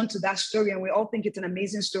all drawn to that story and we all think it's an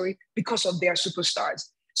amazing story because of their superstars.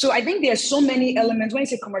 So I think there's so many elements. When you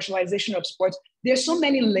say commercialization of sports, there's so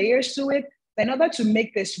many layers to it. In order to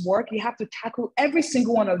make this work, you have to tackle every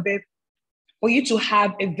single one of it for you to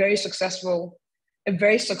have a very successful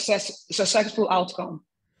outcome.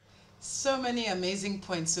 So many amazing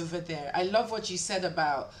points over there. I love what you said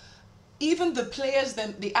about even the players,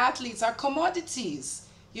 the athletes are commodities.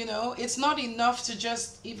 You know, it's not enough to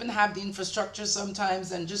just even have the infrastructure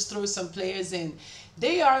sometimes and just throw some players in.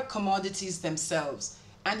 They are commodities themselves.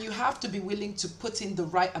 And you have to be willing to put in the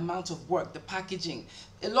right amount of work, the packaging.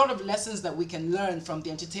 A lot of lessons that we can learn from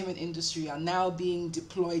the entertainment industry are now being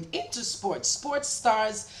deployed into sports. Sports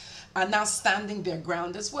stars are now standing their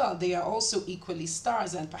ground as well. They are also equally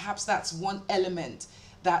stars, and perhaps that's one element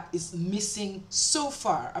that is missing so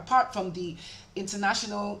far, apart from the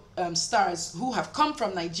international stars who have come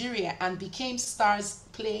from Nigeria and became stars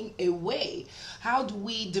playing away. How do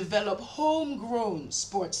we develop homegrown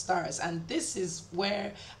sports stars? And this is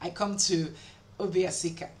where I come to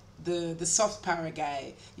Obiasika, the soft power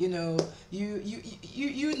guy. You know,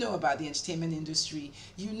 you know about the entertainment industry.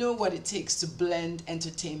 You know what it takes to blend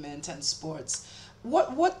entertainment and sports.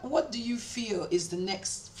 What do you feel is the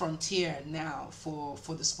next frontier now for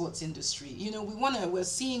the sports industry? You know, we're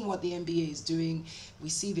seeing what the NBA is doing. We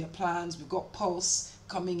see their plans. We've got Pulse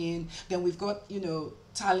coming in. Then we've got, you know,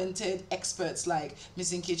 talented experts like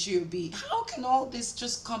Ms. Nkechi Obi. How can all this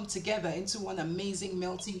just come together into one amazing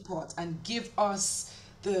melting pot and give us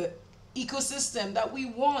the ecosystem that we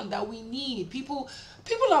want, that we need? People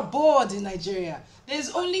are bored in Nigeria.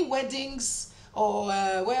 There's only weddings, or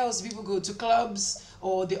where else people go to clubs,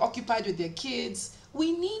 or they're occupied with their kids.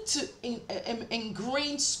 We need to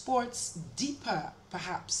ingrain sports deeper,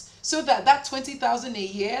 perhaps, so that 20,000 a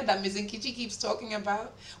year that Ms. Nkechi keeps talking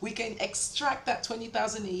about, we can extract that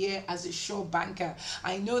 20,000 a year as a sure banker.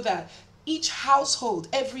 I know that each household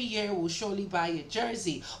every year will surely buy a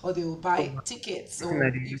jersey, or they will buy tickets. So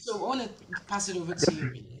I want to pass it over to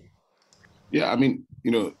you. Yeah, I mean,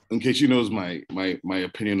 you know, Nkechi knows my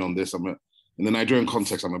opinion on this. In the Nigerian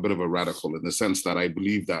context, I'm a bit of a radical in the sense that I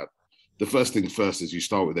believe that the first thing first is you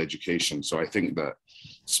start with education. So I think that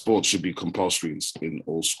sports should be compulsory in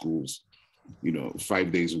all schools, you know,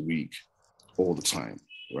 5 days a week, all the time,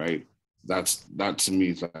 right? That to me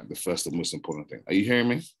is like the first and most important thing. Are you hearing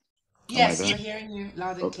me? Yes, we're hearing you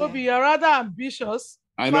loud and clear. Toby, you're rather ambitious.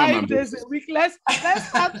 I know 5 days a week. Let's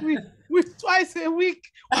start with twice a week.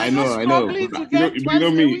 I know. You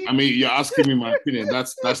know me. I mean, you're asking me my opinion.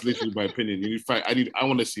 That's literally my opinion. I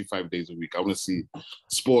want to see 5 days a week. I want to see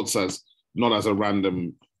sports as not as a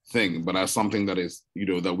random thing, but as something that is, you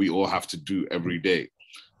know, that we all have to do every day.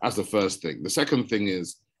 That's the first thing. The second thing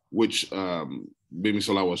is, which Baby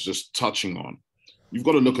Sola was just touching on. You've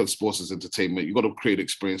got to look at sports as entertainment. You've got to create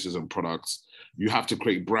experiences and products. You have to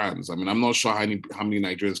create brands. I mean, I'm not sure how many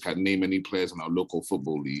Nigerians can name any players in our local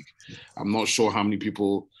football league. I'm not sure how many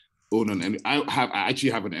people own I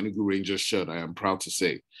actually have an Enugu Rangers shirt, I am proud to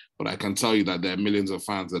say. But I can tell you that there are millions of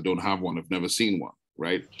fans that don't have one, have never seen one,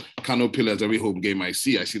 right? Kano Pillars, every home game I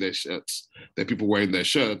see their shirts. There are people wearing their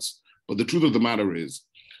shirts. But the truth of the matter is,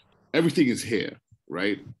 everything is here,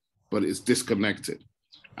 right? But it's disconnected.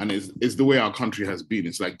 And it's the way our country has been.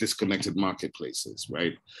 It's like disconnected marketplaces,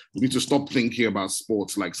 right? We need to stop thinking about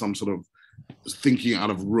sports like some sort of thinking out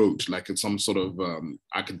of rote, like it's some sort of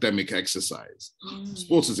academic exercise.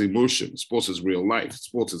 Sports is emotion. Sports is real life.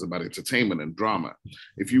 Sports is about entertainment and drama.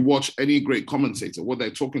 If you watch any great commentator, what they're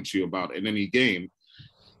talking to you about in any game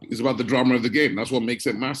is about the drama of the game. That's what makes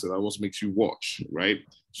it massive. That's what makes you watch, right?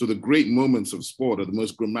 So the great moments of sport are the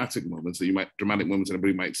most dramatic moments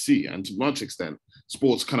anybody might see. And to a large extent,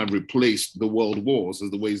 sports kind of replaced the world wars as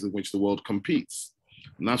the ways in which the world competes.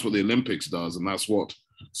 And that's what the Olympics does. And that's what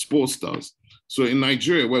sports does. So in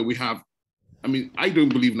Nigeria, where we have, I mean, I don't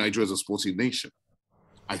believe Nigeria is a sporting nation.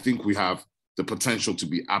 I think we have the potential to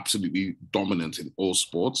be absolutely dominant in all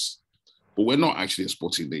sports, but we're not actually a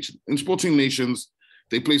sporting nation. In sporting nations,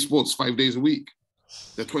 they play sports 5 days a week.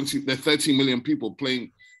 There are 30 million people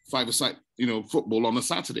playing five-a-side, football on a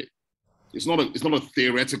Saturday. It's not a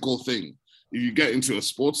theoretical thing. If you get into a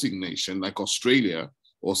sporting nation like Australia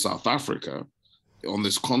or South Africa on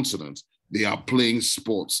this continent, they are playing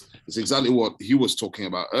sports. It's exactly what he was talking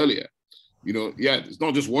about earlier. It's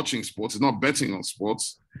not just watching sports. It's not betting on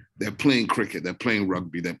sports. They're playing cricket. They're playing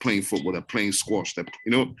rugby. They're playing football. They're playing squash.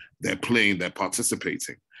 They're playing. They're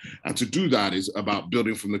participating. And to do that is about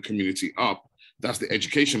building from the community up. That's the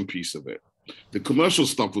education piece of it. The commercial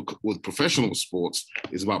stuff with professional sports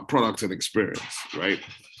is about product and experience, right?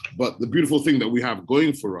 But the beautiful thing that we have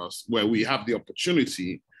going for us, where we have the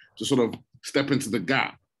opportunity to sort of step into the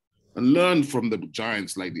gap and learn from the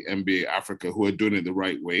giants like the NBA Africa who are doing it the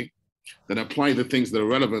right way, then apply the things that are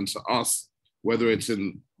relevant to us, whether it's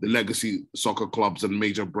in the legacy soccer clubs and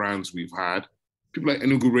major brands we've had, people like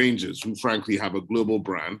Enugu Rangers, who frankly have a global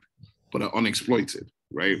brand, but are unexploited,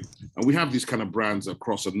 right? And we have these kind of brands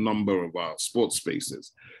across a number of our sports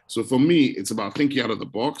spaces. So for me, it's about thinking out of the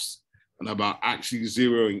box and about actually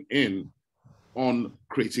zeroing in on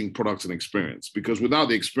creating products and experience, because without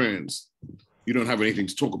the experience, you don't have anything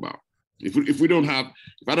to talk about. If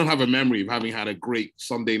I don't have a memory of having had a great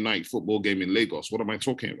Sunday night football game in Lagos, what am I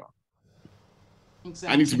talking about?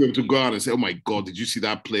 Exactly. I need to be able to go out and say, oh my God, did you see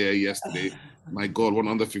that player yesterday? My God, one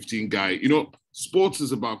under 15 guy. You know, sports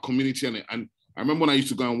is about community. And I remember when I used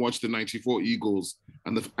to go and watch the 94 Eagles,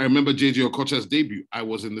 and I remember JJ Okocha's debut. I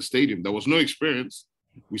was in the stadium. There was no experience.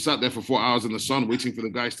 We sat there for 4 hours in the sun waiting for the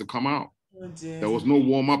guys to come out. Oh, there was no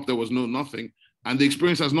warm up. There was no nothing. And the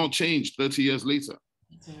experience has not changed 30 years later.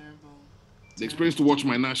 Terrible. The experience to watch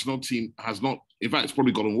my national team has not, in fact, it's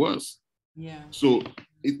probably gotten worse. Yeah. So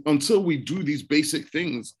until we do these basic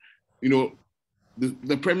things, you know,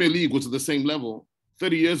 the Premier League was at the same level.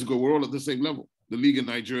 30 years ago, we're all at the same level. The league in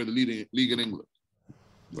Nigeria, the league in England,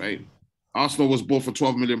 right? Arsenal was bought for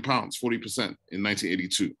 £12 million, 40% in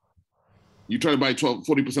 1982. You try to buy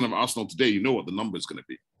 40% of Arsenal today, you know what the number is going to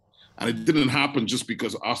be. And it didn't happen just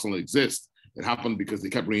because Arsenal exists. It happened because they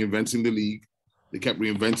kept reinventing the league. They kept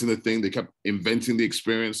reinventing the thing. They kept inventing the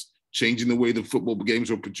experience, changing the way the football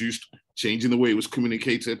games were produced, changing the way it was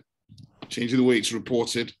communicated, changing the way it's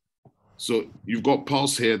reported. So you've got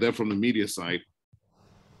Pulse here, they're from the media side.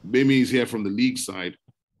 Bemi is here from the league side.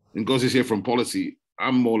 And Ngozi is here from policy.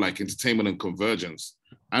 I'm more like entertainment and convergence.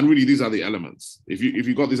 And really, these are the elements. If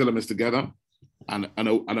you got these elements together and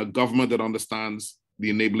a government that understands the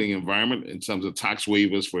enabling environment in terms of tax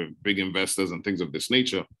waivers for big investors and things of this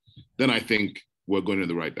nature, then I think we're going in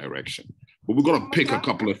the right direction. But we've got to pick a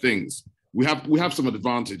couple of things. We have some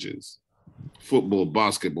advantages: football,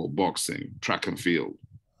 basketball, boxing, track and field,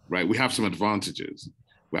 right? We have some advantages.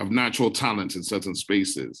 We have natural talent in certain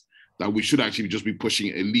spaces that we should actually just be pushing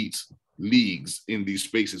elite leagues in these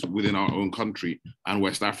spaces within our own country and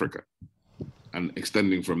West Africa and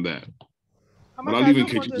extending from there. But I'll leave in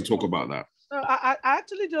case you to talk about that. No, I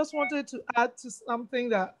actually just wanted to add to something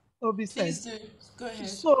that Obi said. Please do. Go ahead.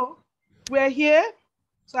 So we're here.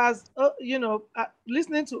 So as you know,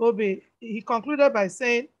 listening to Obi, he concluded by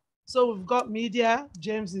saying, so we've got media,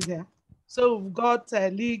 James is here. So we've got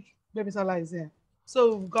league, Baby Salah is here.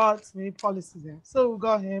 So we've got policy there. So we've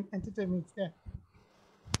got him, entertainment here.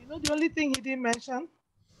 You know, the only thing he didn't mention,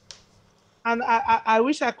 and I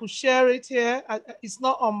wish I could share it here. It's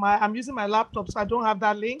not on I'm using my laptop, so I don't have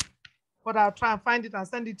that link. But I'll try and find it and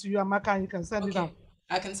send it to you, Amaka, and you can send it out.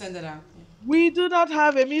 I can send it out. Yeah. We do not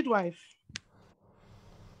have a midwife.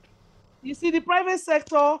 You see, the private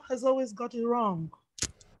sector has always got it wrong.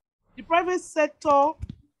 The private sector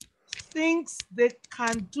thinks they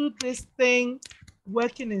can do this thing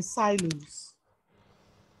working in silos.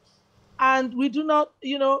 And we do not,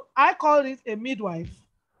 you know, I call it a midwife,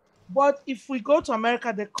 but if we go to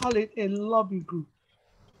America, they call it a lobby group.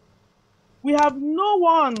 We have no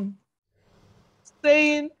one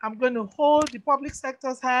saying, I'm going to hold the public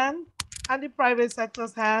sector's hand and the private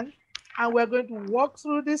sector's hand, and we're going to walk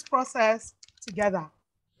through this process together,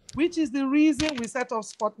 which is the reason we set up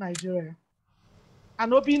Sport Nigeria.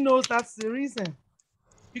 And Obi knows that's the reason,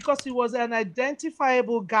 because it was an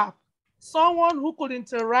identifiable gap. Someone who could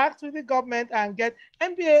interact with the government and get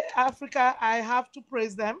NBA Africa, I have to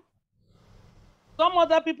praise them. Some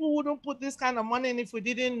other people wouldn't put this kind of money in if we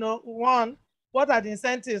didn't know, one, what are the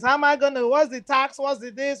incentives? How am I going to, what's the tax? What's the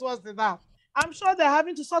this? What's the that? I'm sure they're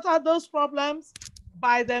having to sort out those problems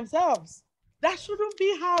by themselves. That shouldn't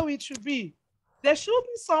be how it should be. There should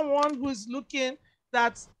be someone who's looking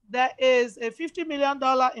that there is a $50 million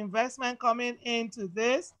investment coming into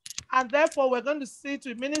this. And therefore, we're going to sit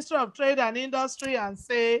to the Ministry of Trade and Industry and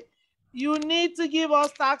say, you need to give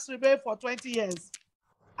us tax rebate for 20 years.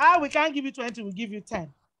 We can't give you 20, we'll give you 10.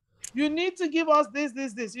 You need to give us this.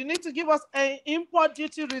 You need to give us an import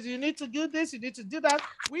duty. You need to do this, you need to do that.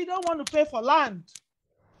 We don't want to pay for land.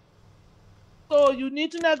 So you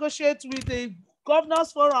need to negotiate with the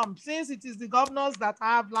governors forum, since it is the governors that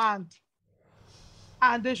have land.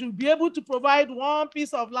 And they should be able to provide one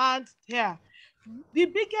piece of land here. The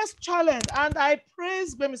biggest challenge, and I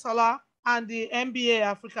praise Gbemisola and the NBA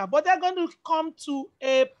Africa, but they're going to come to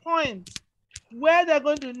a point where they're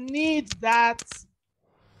going to need that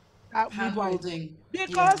hand-holding,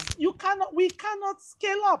 because we cannot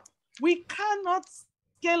scale up. We cannot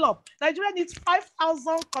scale up. Nigeria needs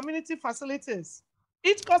 5,000 community facilities.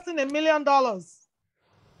 each costing $1 million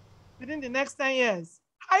within the next 10 years.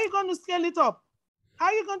 How are you going to scale it up? How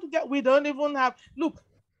are you going to get, we don't even have, look,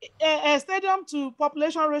 a stadium to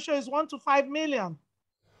population ratio is 1 to 5 million.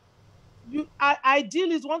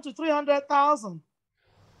 Ideal is 1 to 300,000.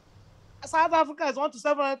 South Africa is 1 to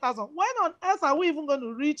 700,000. When on earth are we even going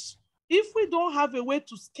to reach if we don't have a way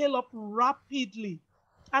to scale up rapidly?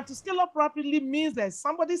 And to scale up rapidly means there's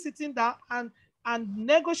somebody sitting down and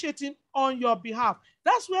negotiating on your behalf.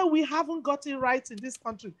 That's where we haven't got it right in this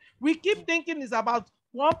country. We keep thinking it's about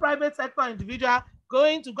one private sector individual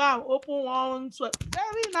going to go and open one. So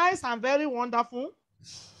very nice and very wonderful.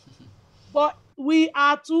 But we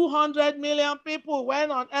are 200 million people. When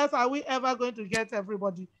on earth are we ever going to get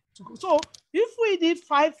everybody to go? So if we did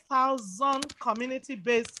 5,000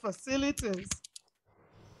 community-based facilities,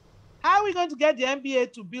 how are we going to get the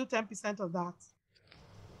NBA to build 10% of that?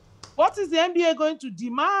 What is the NBA going to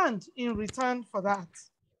demand in return for that?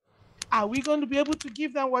 Are we going to be able to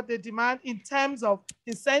give them what they demand in terms of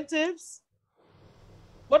incentives?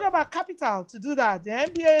 What about capital to do that? The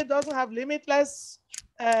NBA doesn't have limitless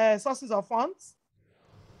sources of funds.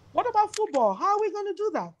 What about football? How are we going to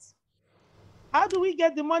do that? How do we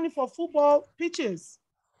get the money for football pitches?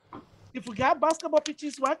 If we get basketball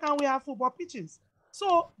pitches, why can't we have football pitches?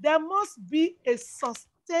 So there must be a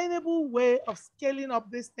sustainable way of scaling up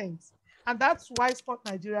these things. And that's why Sport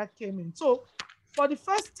Nigeria came in. So for the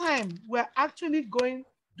first time, we're actually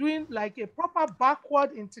doing like a proper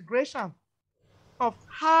backward integration of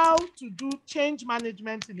how to do change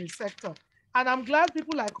management in a sector. And I'm glad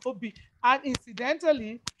people like Obi, and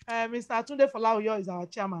incidentally, Mr. Tunde Folawiyo is our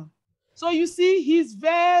chairman. So you see, he's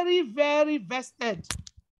very, very vested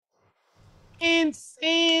in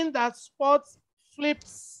seeing that sports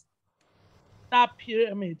flips that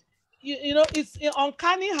pyramid. You know, it's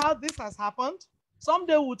uncanny how this has happened.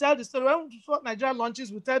 Someday we'll tell the story. When Nigeria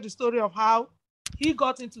launches, we'll tell the story of how he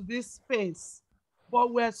got into this space.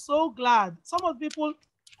 But we're so glad. Some of the people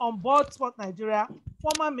on board Sport Nigeria,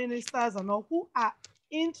 former ministers and all, who are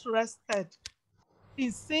interested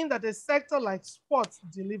in seeing that a sector like sports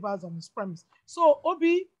delivers on its premise. So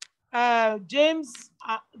Obi, James,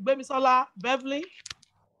 Bemisola, Beverly,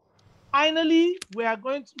 finally, we are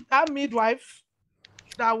going to have midwife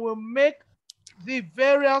that will make the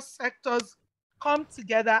various sectors come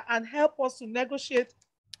together and help us to negotiate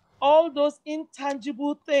all those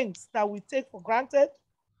intangible things that we take for granted,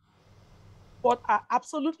 but are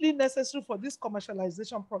absolutely necessary for this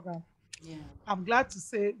commercialization program. Yeah. I'm glad to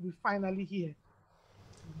say we're finally here.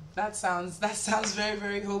 That sounds very,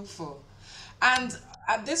 very hopeful. And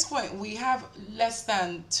at this point, we have less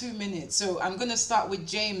than 2 minutes. So I'm going to start with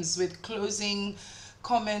James with closing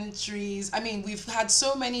commentaries. I mean, we've had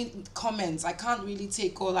so many comments. I can't really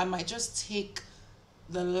take all. I might just take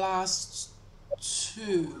the last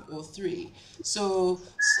 2 or 3. So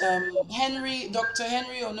Dr.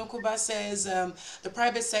 Henry Onokuba says the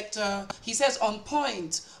private sector, he says on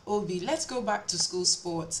point, Obi, let's go back to school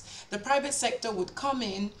sports. The private sector would come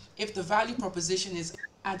in if the value proposition is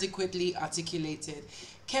adequately articulated.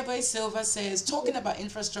 Kebe Silva says, talking about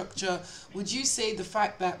infrastructure, would you say the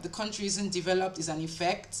fact that the country isn't developed is an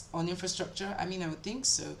effect on infrastructure? I mean, I would think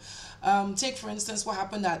so. Take, for instance, what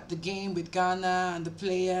happened at the game with Ghana and the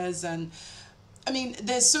players. And I mean,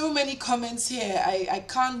 there's so many comments here. I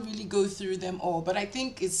can't really go through them all, but I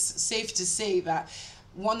think it's safe to say that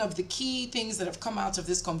one of the key things that have come out of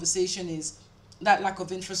this conversation is that lack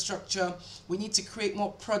of infrastructure. We need to create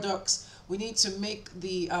more products. We need to make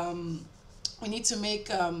the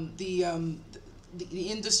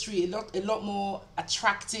industry a lot more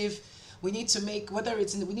attractive. We need to make, we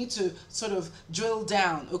need to sort of drill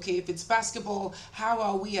down, okay, if it's basketball, how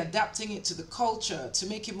are we adapting it to the culture to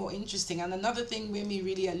make it more interesting? And another thing Mimi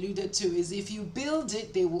really alluded to is if you build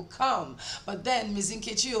it, they will come. But then Ms.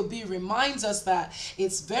 Nkechi Obi reminds us that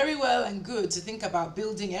it's very well and good to think about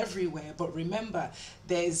building everywhere, but remember,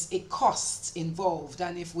 there's a cost involved.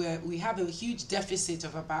 And if we have a huge deficit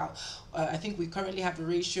of about, I think we currently have a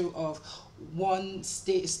ratio of one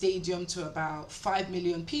stadium to about 5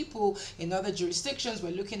 million people. In other jurisdictions,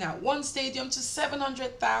 we're looking at one stadium to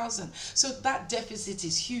 700,000. So that deficit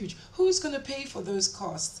is huge. Who's going to pay for those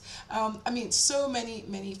costs? I mean, so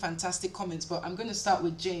many fantastic comments, but I'm going to start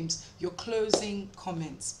with James. Your closing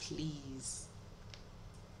comments, please.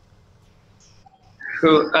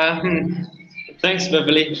 Cool. Thanks,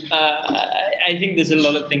 Beverly. I think there's a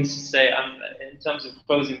lot of things to say in terms of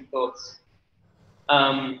closing thoughts.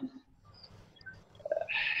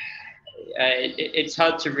 It's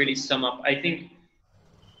hard to really sum up. I think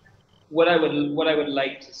what I would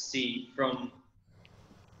like to see from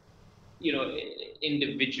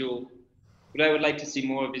individual what I would like to see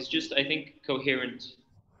more of is just, I think, coherent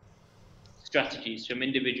strategies from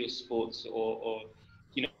individual sports or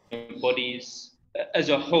bodies as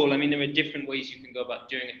a whole. I mean, there are different ways you can go about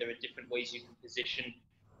doing it. There are different ways you can position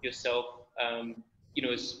yourself,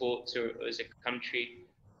 as sports or as a country.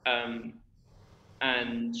 And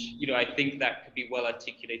I think that could be well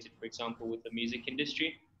articulated, for example, with the music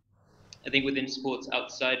industry. I think within sports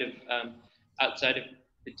outside of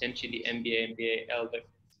potentially the NBA and BAL, but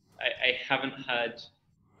I haven't had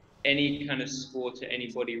any kind of sport or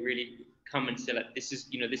anybody really come and say like, this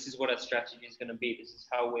is what our strategy is going to be. This is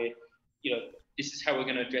how we're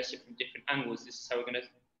going to address it from different angles. This is how we're going to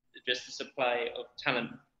address the supply of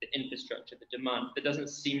talent, the infrastructure, the demand. There doesn't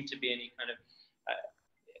seem to be any kind of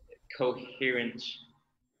coherent.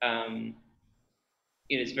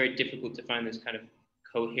 It's very difficult to find those kind of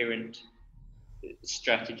coherent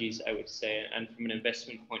strategies, I would say, and from an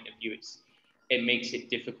investment point of view, it makes it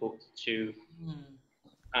difficult to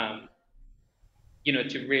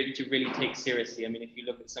to really take seriously. I mean, if you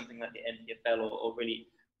look at something like the NPFL or really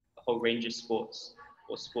a whole range of sports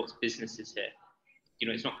or sports businesses here,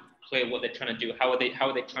 it's not clear what they're trying to do. How are they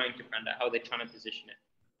trying to brand it? How are they trying to position it?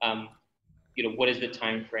 What is the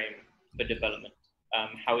time frame for development?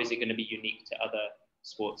 How is it going to be unique to other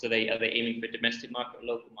sports? Are they aiming for a domestic market or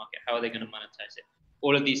local market? How are they going to monetize it?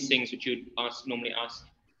 All of these things which you would normally ask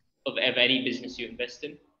of any business you invest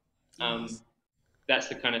in. Yes. That's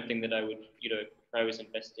the kind of thing that I would, if I was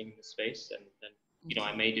investing in the space and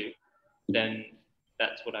I may do, then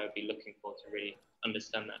that's what I would be looking for to really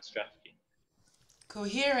understand that strategy.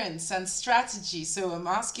 Coherence and strategy. So I'm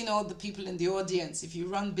asking all the people in the audience, if you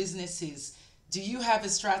run businesses, do you have a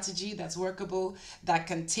strategy that's workable, that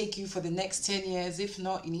can take you for the next 10 years? If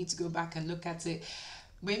not, you need to go back and look at it.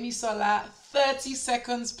 Gbemisola, 30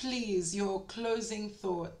 seconds, please. Your closing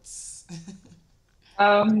thoughts.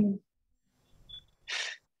 I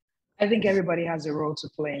think everybody has a role to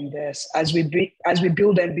play in this. As we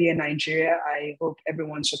build MBA Nigeria, I hope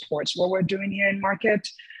everyone supports what we're doing here in market.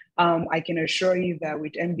 I can assure you that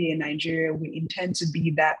with MBA Nigeria, we intend to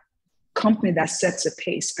be that company that sets a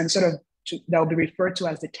pace and sort of that will be referred to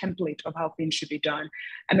as the template of how things should be done.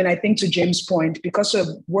 I mean, I think to James' point, because of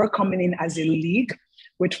we're coming in as a league,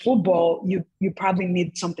 with football, you probably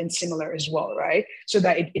need something similar as well, right? So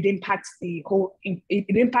that it impacts the whole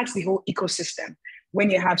ecosystem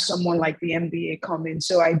when you have someone like the MBA come in.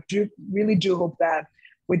 So I really do hope that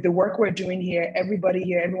with the work we're doing here, everybody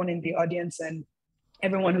here, everyone in the audience, and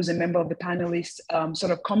everyone who's a member of the panelists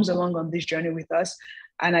sort of comes along on this journey with us.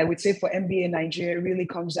 And I would say for MBA Nigeria, it really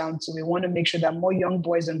comes down to, we want to make sure that more young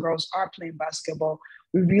boys and girls are playing basketball.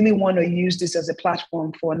 We really want to use this as a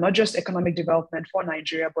platform for not just economic development for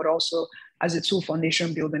Nigeria, but also as a tool for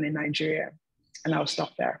nation building in Nigeria. And I'll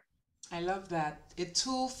stop there. I love that. A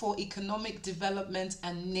tool for economic development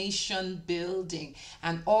and nation building.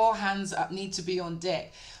 And all hands need to be on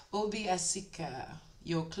deck. Obi Asika,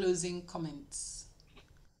 your closing comments.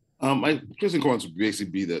 My closing comments would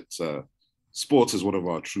basically be that sports is one of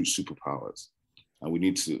our true superpowers. And we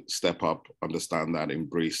need to step up, understand that,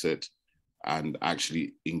 embrace it, and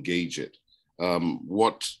actually engage it.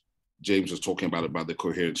 What James was talking about the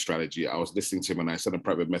coherent strategy, I was listening to him and I sent a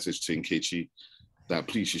private message to Nkechi that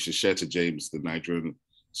please, you should share to James the Nigerian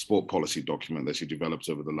sport policy document that she developed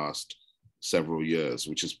over the last several years,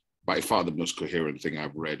 which is by far the most coherent thing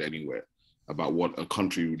I've read anywhere about what a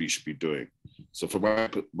country really should be doing. So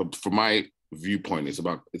from my viewpoint, it's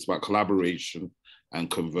about collaboration and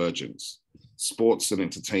convergence. Sports and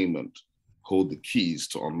entertainment hold the keys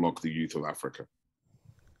to unlock the youth of Africa.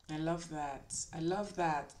 I love that. I love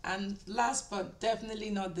that. And last but definitely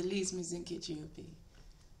not the least, Ms. Nkechi Obi.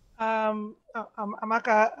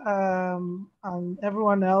 Amaka, and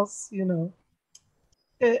everyone else,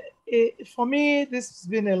 for me, this has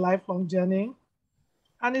been a lifelong journey,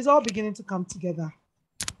 and it's all beginning to come together.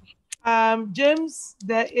 James,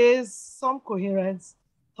 there is some coherent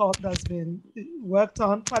thought that's been worked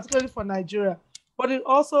on, particularly for Nigeria, but it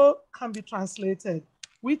also can be translated.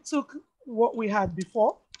 We took what we had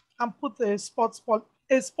before and put a sports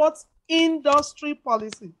industry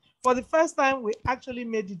policy. For the first time, we actually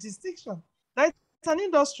made the distinction. That's an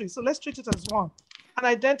industry, so let's treat it as one. And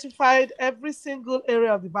identified every single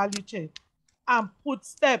area of the value chain and put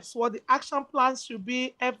steps, what the action plans should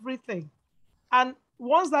be, everything. And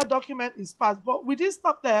once that document is passed, but we didn't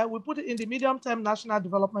stop there, we put it in the medium-term national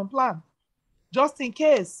development plan, just in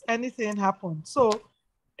case anything happened. So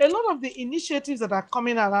a lot of the initiatives that are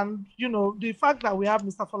coming out, and the fact that we have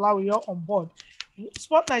Mr. Folawiyo on board,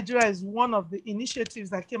 Sport Nigeria is one of the initiatives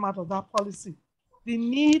that came out of that policy. The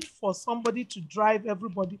need for somebody to drive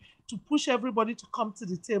everybody, to push everybody to come to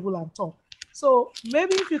the table and talk. So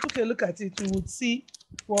maybe if you took a look at it, you would see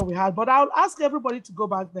what we had. But I'll ask everybody to go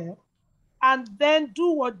back there and then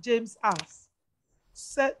do what James asked.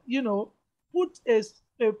 Set, put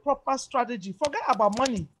a proper strategy. Forget about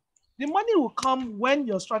money. The money will come when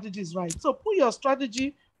your strategy is right. So put your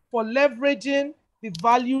strategy for leveraging the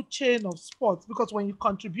value chain of sports, because when you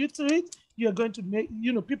contribute to it, you're going to make,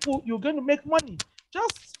 you're going to make money.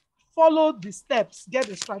 Just follow the steps, get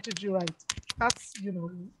the strategy right. That's,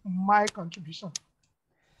 my contribution.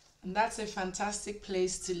 And that's a fantastic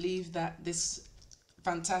place to leave this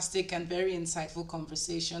fantastic and very insightful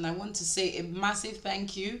conversation. I want to say a massive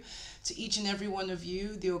thank you to each and every one of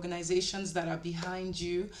you, the organizations that are behind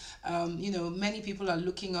you. Many people are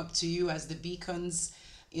looking up to you as the beacons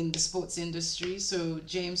in the sports industry. So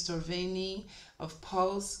James Torveni of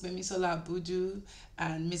Pulse, Memisola Abudu,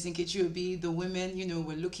 and Ms. Nkechi Obi, the women,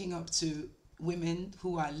 we're looking up to women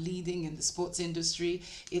who are leading in the sports industry.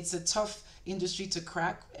 It's a tough industry to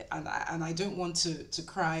crack, and I don't want to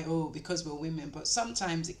cry, oh, because we're women, but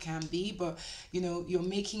sometimes it can be. But you're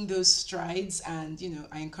making those strides, and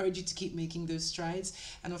I encourage you to keep making those strides.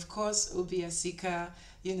 And of course, Obi Asika,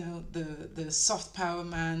 the soft power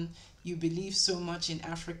man. You believe so much in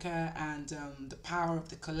Africa and the power of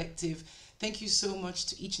the collective. Thank you so much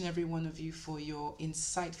to each and every one of you for your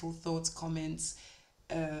insightful thoughts, comments,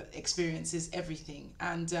 experiences, everything.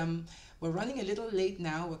 And we're running a little late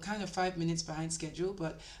now. We're kind of 5 minutes behind schedule,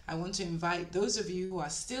 but I want to invite those of you who are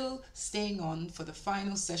still staying on for the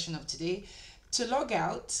final session of today to log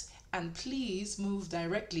out and please move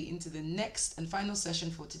directly into the next and final session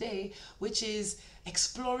for today, which is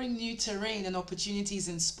exploring new terrain and opportunities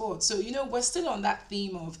in sports. So, we're still on that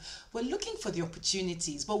theme of we're looking for the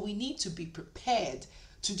opportunities, but we need to be prepared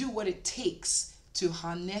to do what it takes to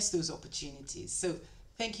harness those opportunities. So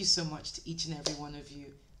thank you so much to each and every one of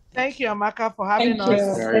you. Thank you, Amaka, for having us. Thank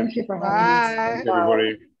you. Thank you for having us. Bye. Thank you,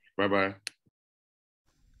 everybody. Bye-bye.